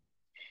lifetime.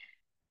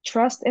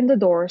 Trust in the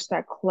doors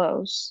that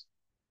close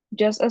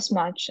just as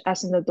much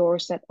as in the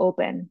doors that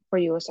open for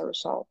you as a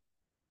result.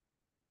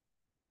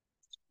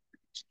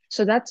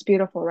 So that's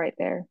beautiful right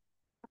there.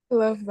 I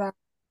love that.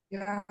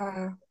 Yeah,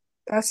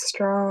 that's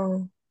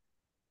strong.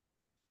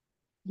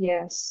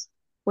 Yes.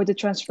 With the And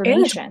it's,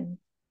 transformation.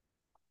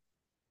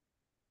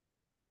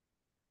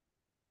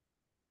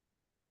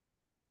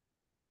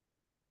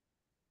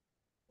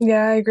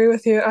 yeah, I agree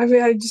with you. I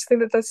mean, I just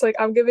think that that's like,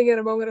 I'm giving it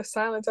a moment of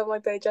silence. I'm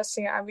like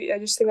digesting it. I mean, I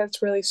just think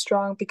that's really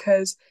strong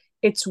because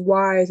it's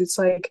wise. It's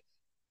like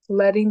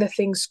letting the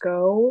things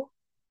go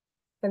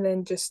and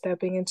then just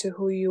stepping into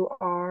who you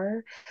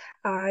are.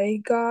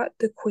 I got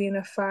the Queen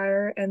of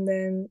Fire and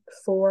then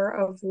Four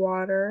of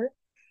Water.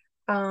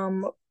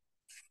 Um,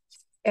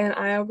 And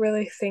I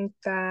really think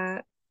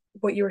that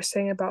what you were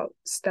saying about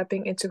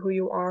stepping into who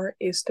you are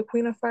is the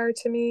Queen of Fire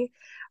to me.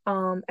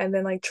 And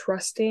then like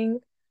trusting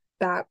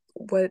that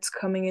what's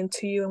coming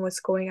into you and what's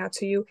going out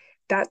to you,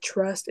 that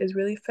trust is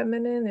really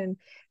feminine. And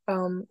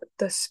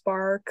the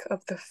spark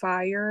of the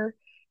fire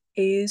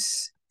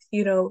is,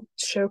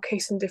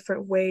 showcased in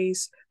different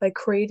ways, like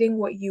creating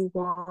what you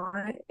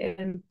want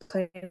and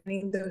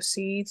planting those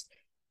seeds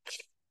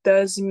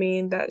does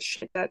mean that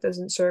shit that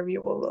doesn't serve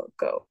you will let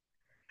go.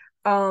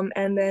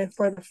 And then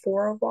for the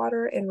Four of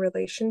Water in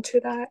relation to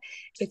that,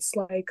 it's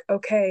like,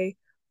 okay,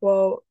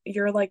 well,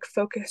 you're like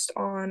focused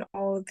on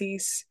all of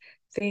these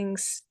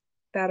things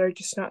that are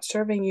just not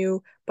serving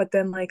you, but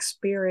then like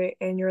spirit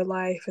and your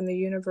life and the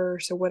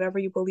universe or whatever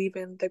you believe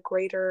in, the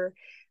greater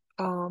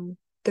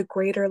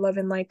love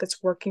and light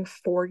that's working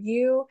for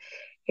you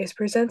is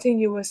presenting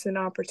you with an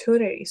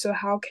opportunity. So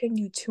how can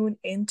you tune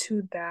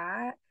into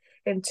that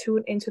and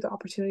tune into the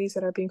opportunities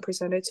that are being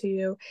presented to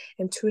you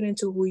and tune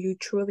into who you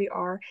truly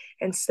are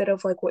instead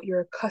of like what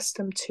you're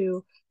accustomed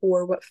to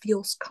or what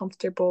feels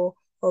comfortable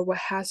or what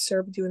has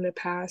served you in the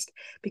past,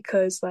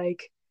 because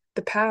like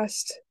the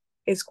past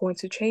is going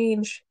to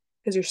change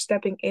because you're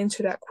stepping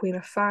into that Queen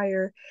of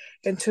Fire,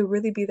 and to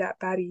really be that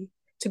baddie,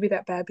 to be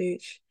that bad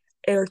bitch,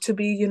 or to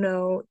be,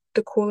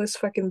 the coolest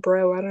fucking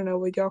bro. I don't know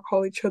what y'all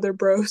call each other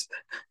bros.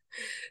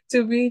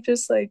 To be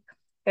just like,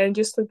 and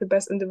just like the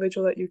best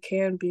individual that you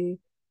can be.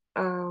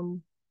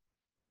 Um,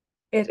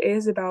 it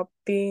is about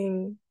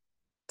being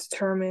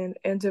determined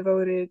and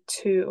devoted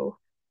to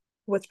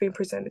what's being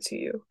presented to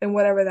you and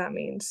whatever that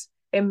means.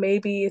 And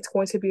maybe it's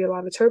going to be a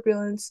lot of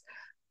turbulence,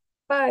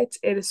 but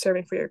it is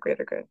serving for your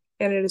greater good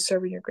and it is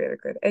serving your greater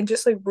good. And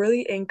just like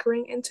really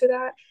anchoring into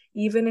that,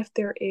 even if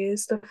there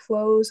is the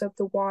flows of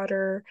the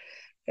water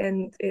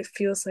and it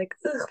feels like,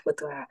 ugh, what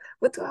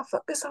do I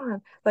focus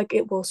on? Like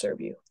it will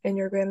serve you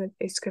and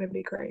it's gonna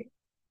be great.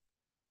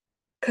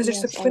 Because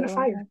there's the Yes, I Queen of love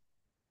Fire. that.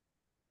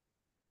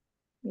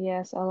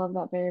 Yes, I love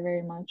that very,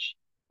 very much.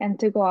 And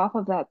to go off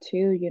of that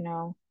too,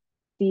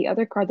 the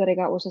other card that I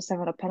got was the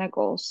Seven of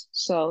Pentacles.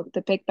 So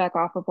to pick back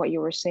off of what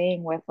you were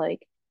saying with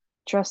like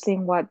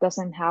trusting what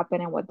doesn't happen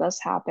and what does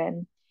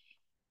happen,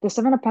 the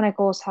Seven of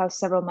Pentacles has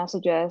several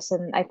messages.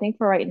 And I think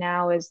for right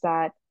now is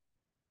that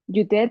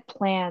you did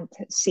plant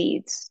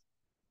seeds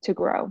to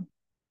grow.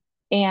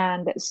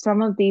 And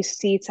some of these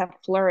seeds have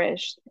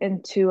flourished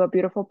into a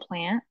beautiful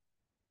plant,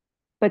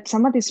 but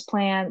some of these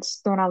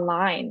plants don't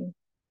align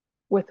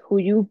with who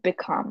you've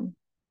become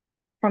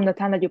from the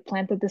time that you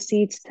planted the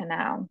seeds to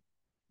now.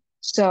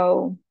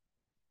 So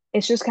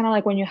it's just kind of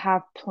like when you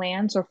have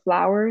plants or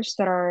flowers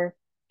that are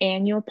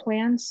annual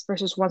plants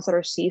versus ones that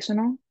are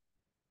seasonal.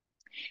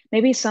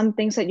 Maybe some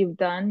things that you've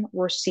done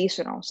were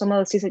seasonal. Some of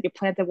the seeds that you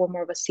planted were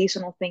more of a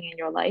seasonal thing in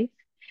your life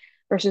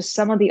versus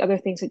some of the other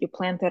things that you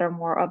planted are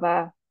more of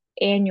a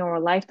annual or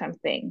lifetime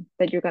thing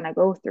that you're going to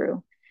go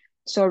through.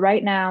 So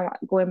right now,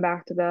 going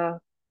back to the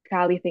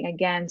Cali thing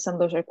again, some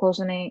doors are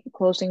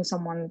closing,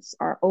 someone's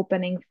are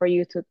opening for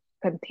you to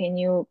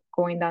continue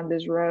going down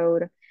this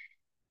road,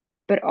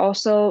 but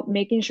also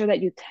making sure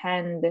that you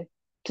tend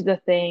to the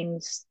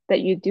things that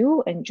you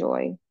do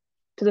enjoy,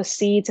 to the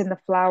seeds and the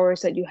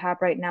flowers that you have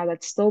right now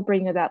that still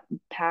bring you that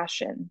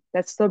passion,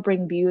 that still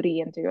bring beauty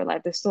into your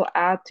life, that still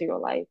add to your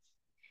life.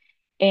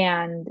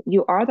 And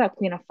you are that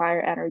queen of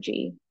fire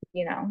energy,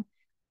 you know.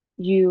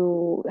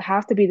 You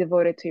have to be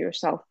devoted to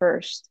yourself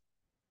first.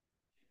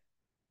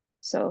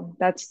 So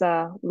that's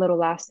the little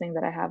last thing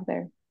that I have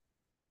there.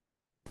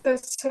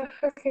 That's so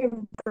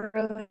fucking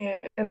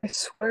brilliant. And I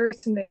swear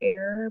it's in the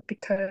air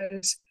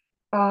because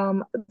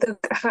the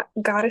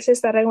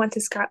goddesses that I went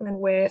to Scotland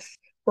with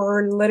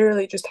were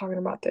literally just talking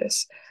about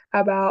this,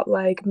 about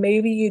like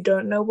maybe you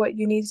don't know what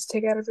you need to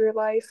take out of your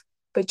life,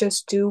 but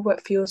just do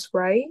what feels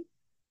right,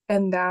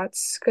 and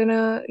that's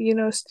gonna,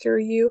 steer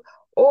you.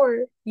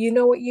 Or you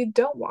know what you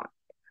don't want.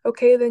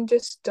 Okay, then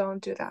just don't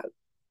do that.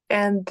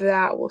 And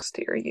that will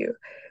steer you.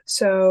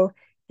 So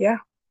yeah,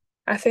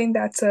 I think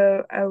that's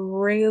a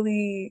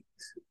really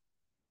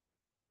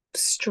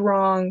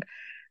strong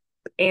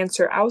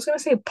answer. I was gonna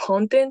say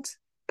pungent,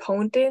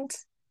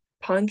 pungent.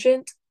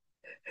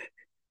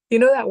 You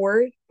know that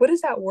word? What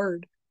is that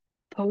word?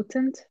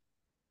 Potent?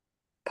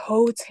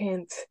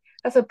 Potent.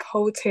 That's a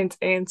potent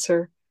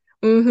answer.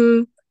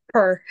 Mm-hmm.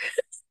 Her.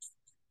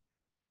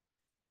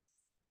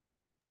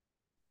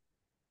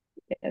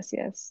 Yes,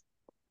 yes.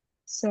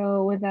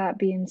 So, with that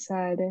being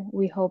said,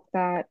 we hope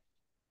that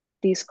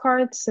these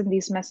cards and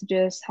these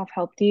messages have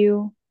helped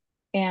you.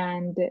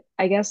 And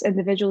I guess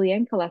individually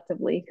and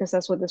collectively, because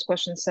that's what this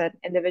question said,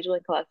 individually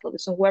and collectively.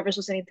 So, whoever's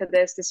listening to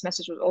this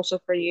message was also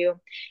for you.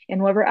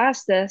 And whoever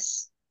asked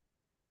this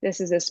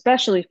is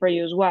especially for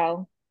you as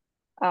well.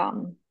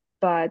 Um,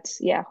 but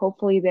yeah,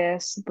 hopefully,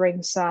 this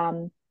brings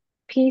some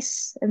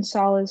peace and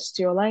solace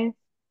to your life,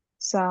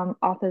 some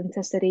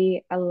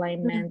authenticity,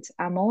 alignment,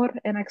 amor,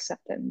 and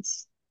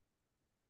acceptance.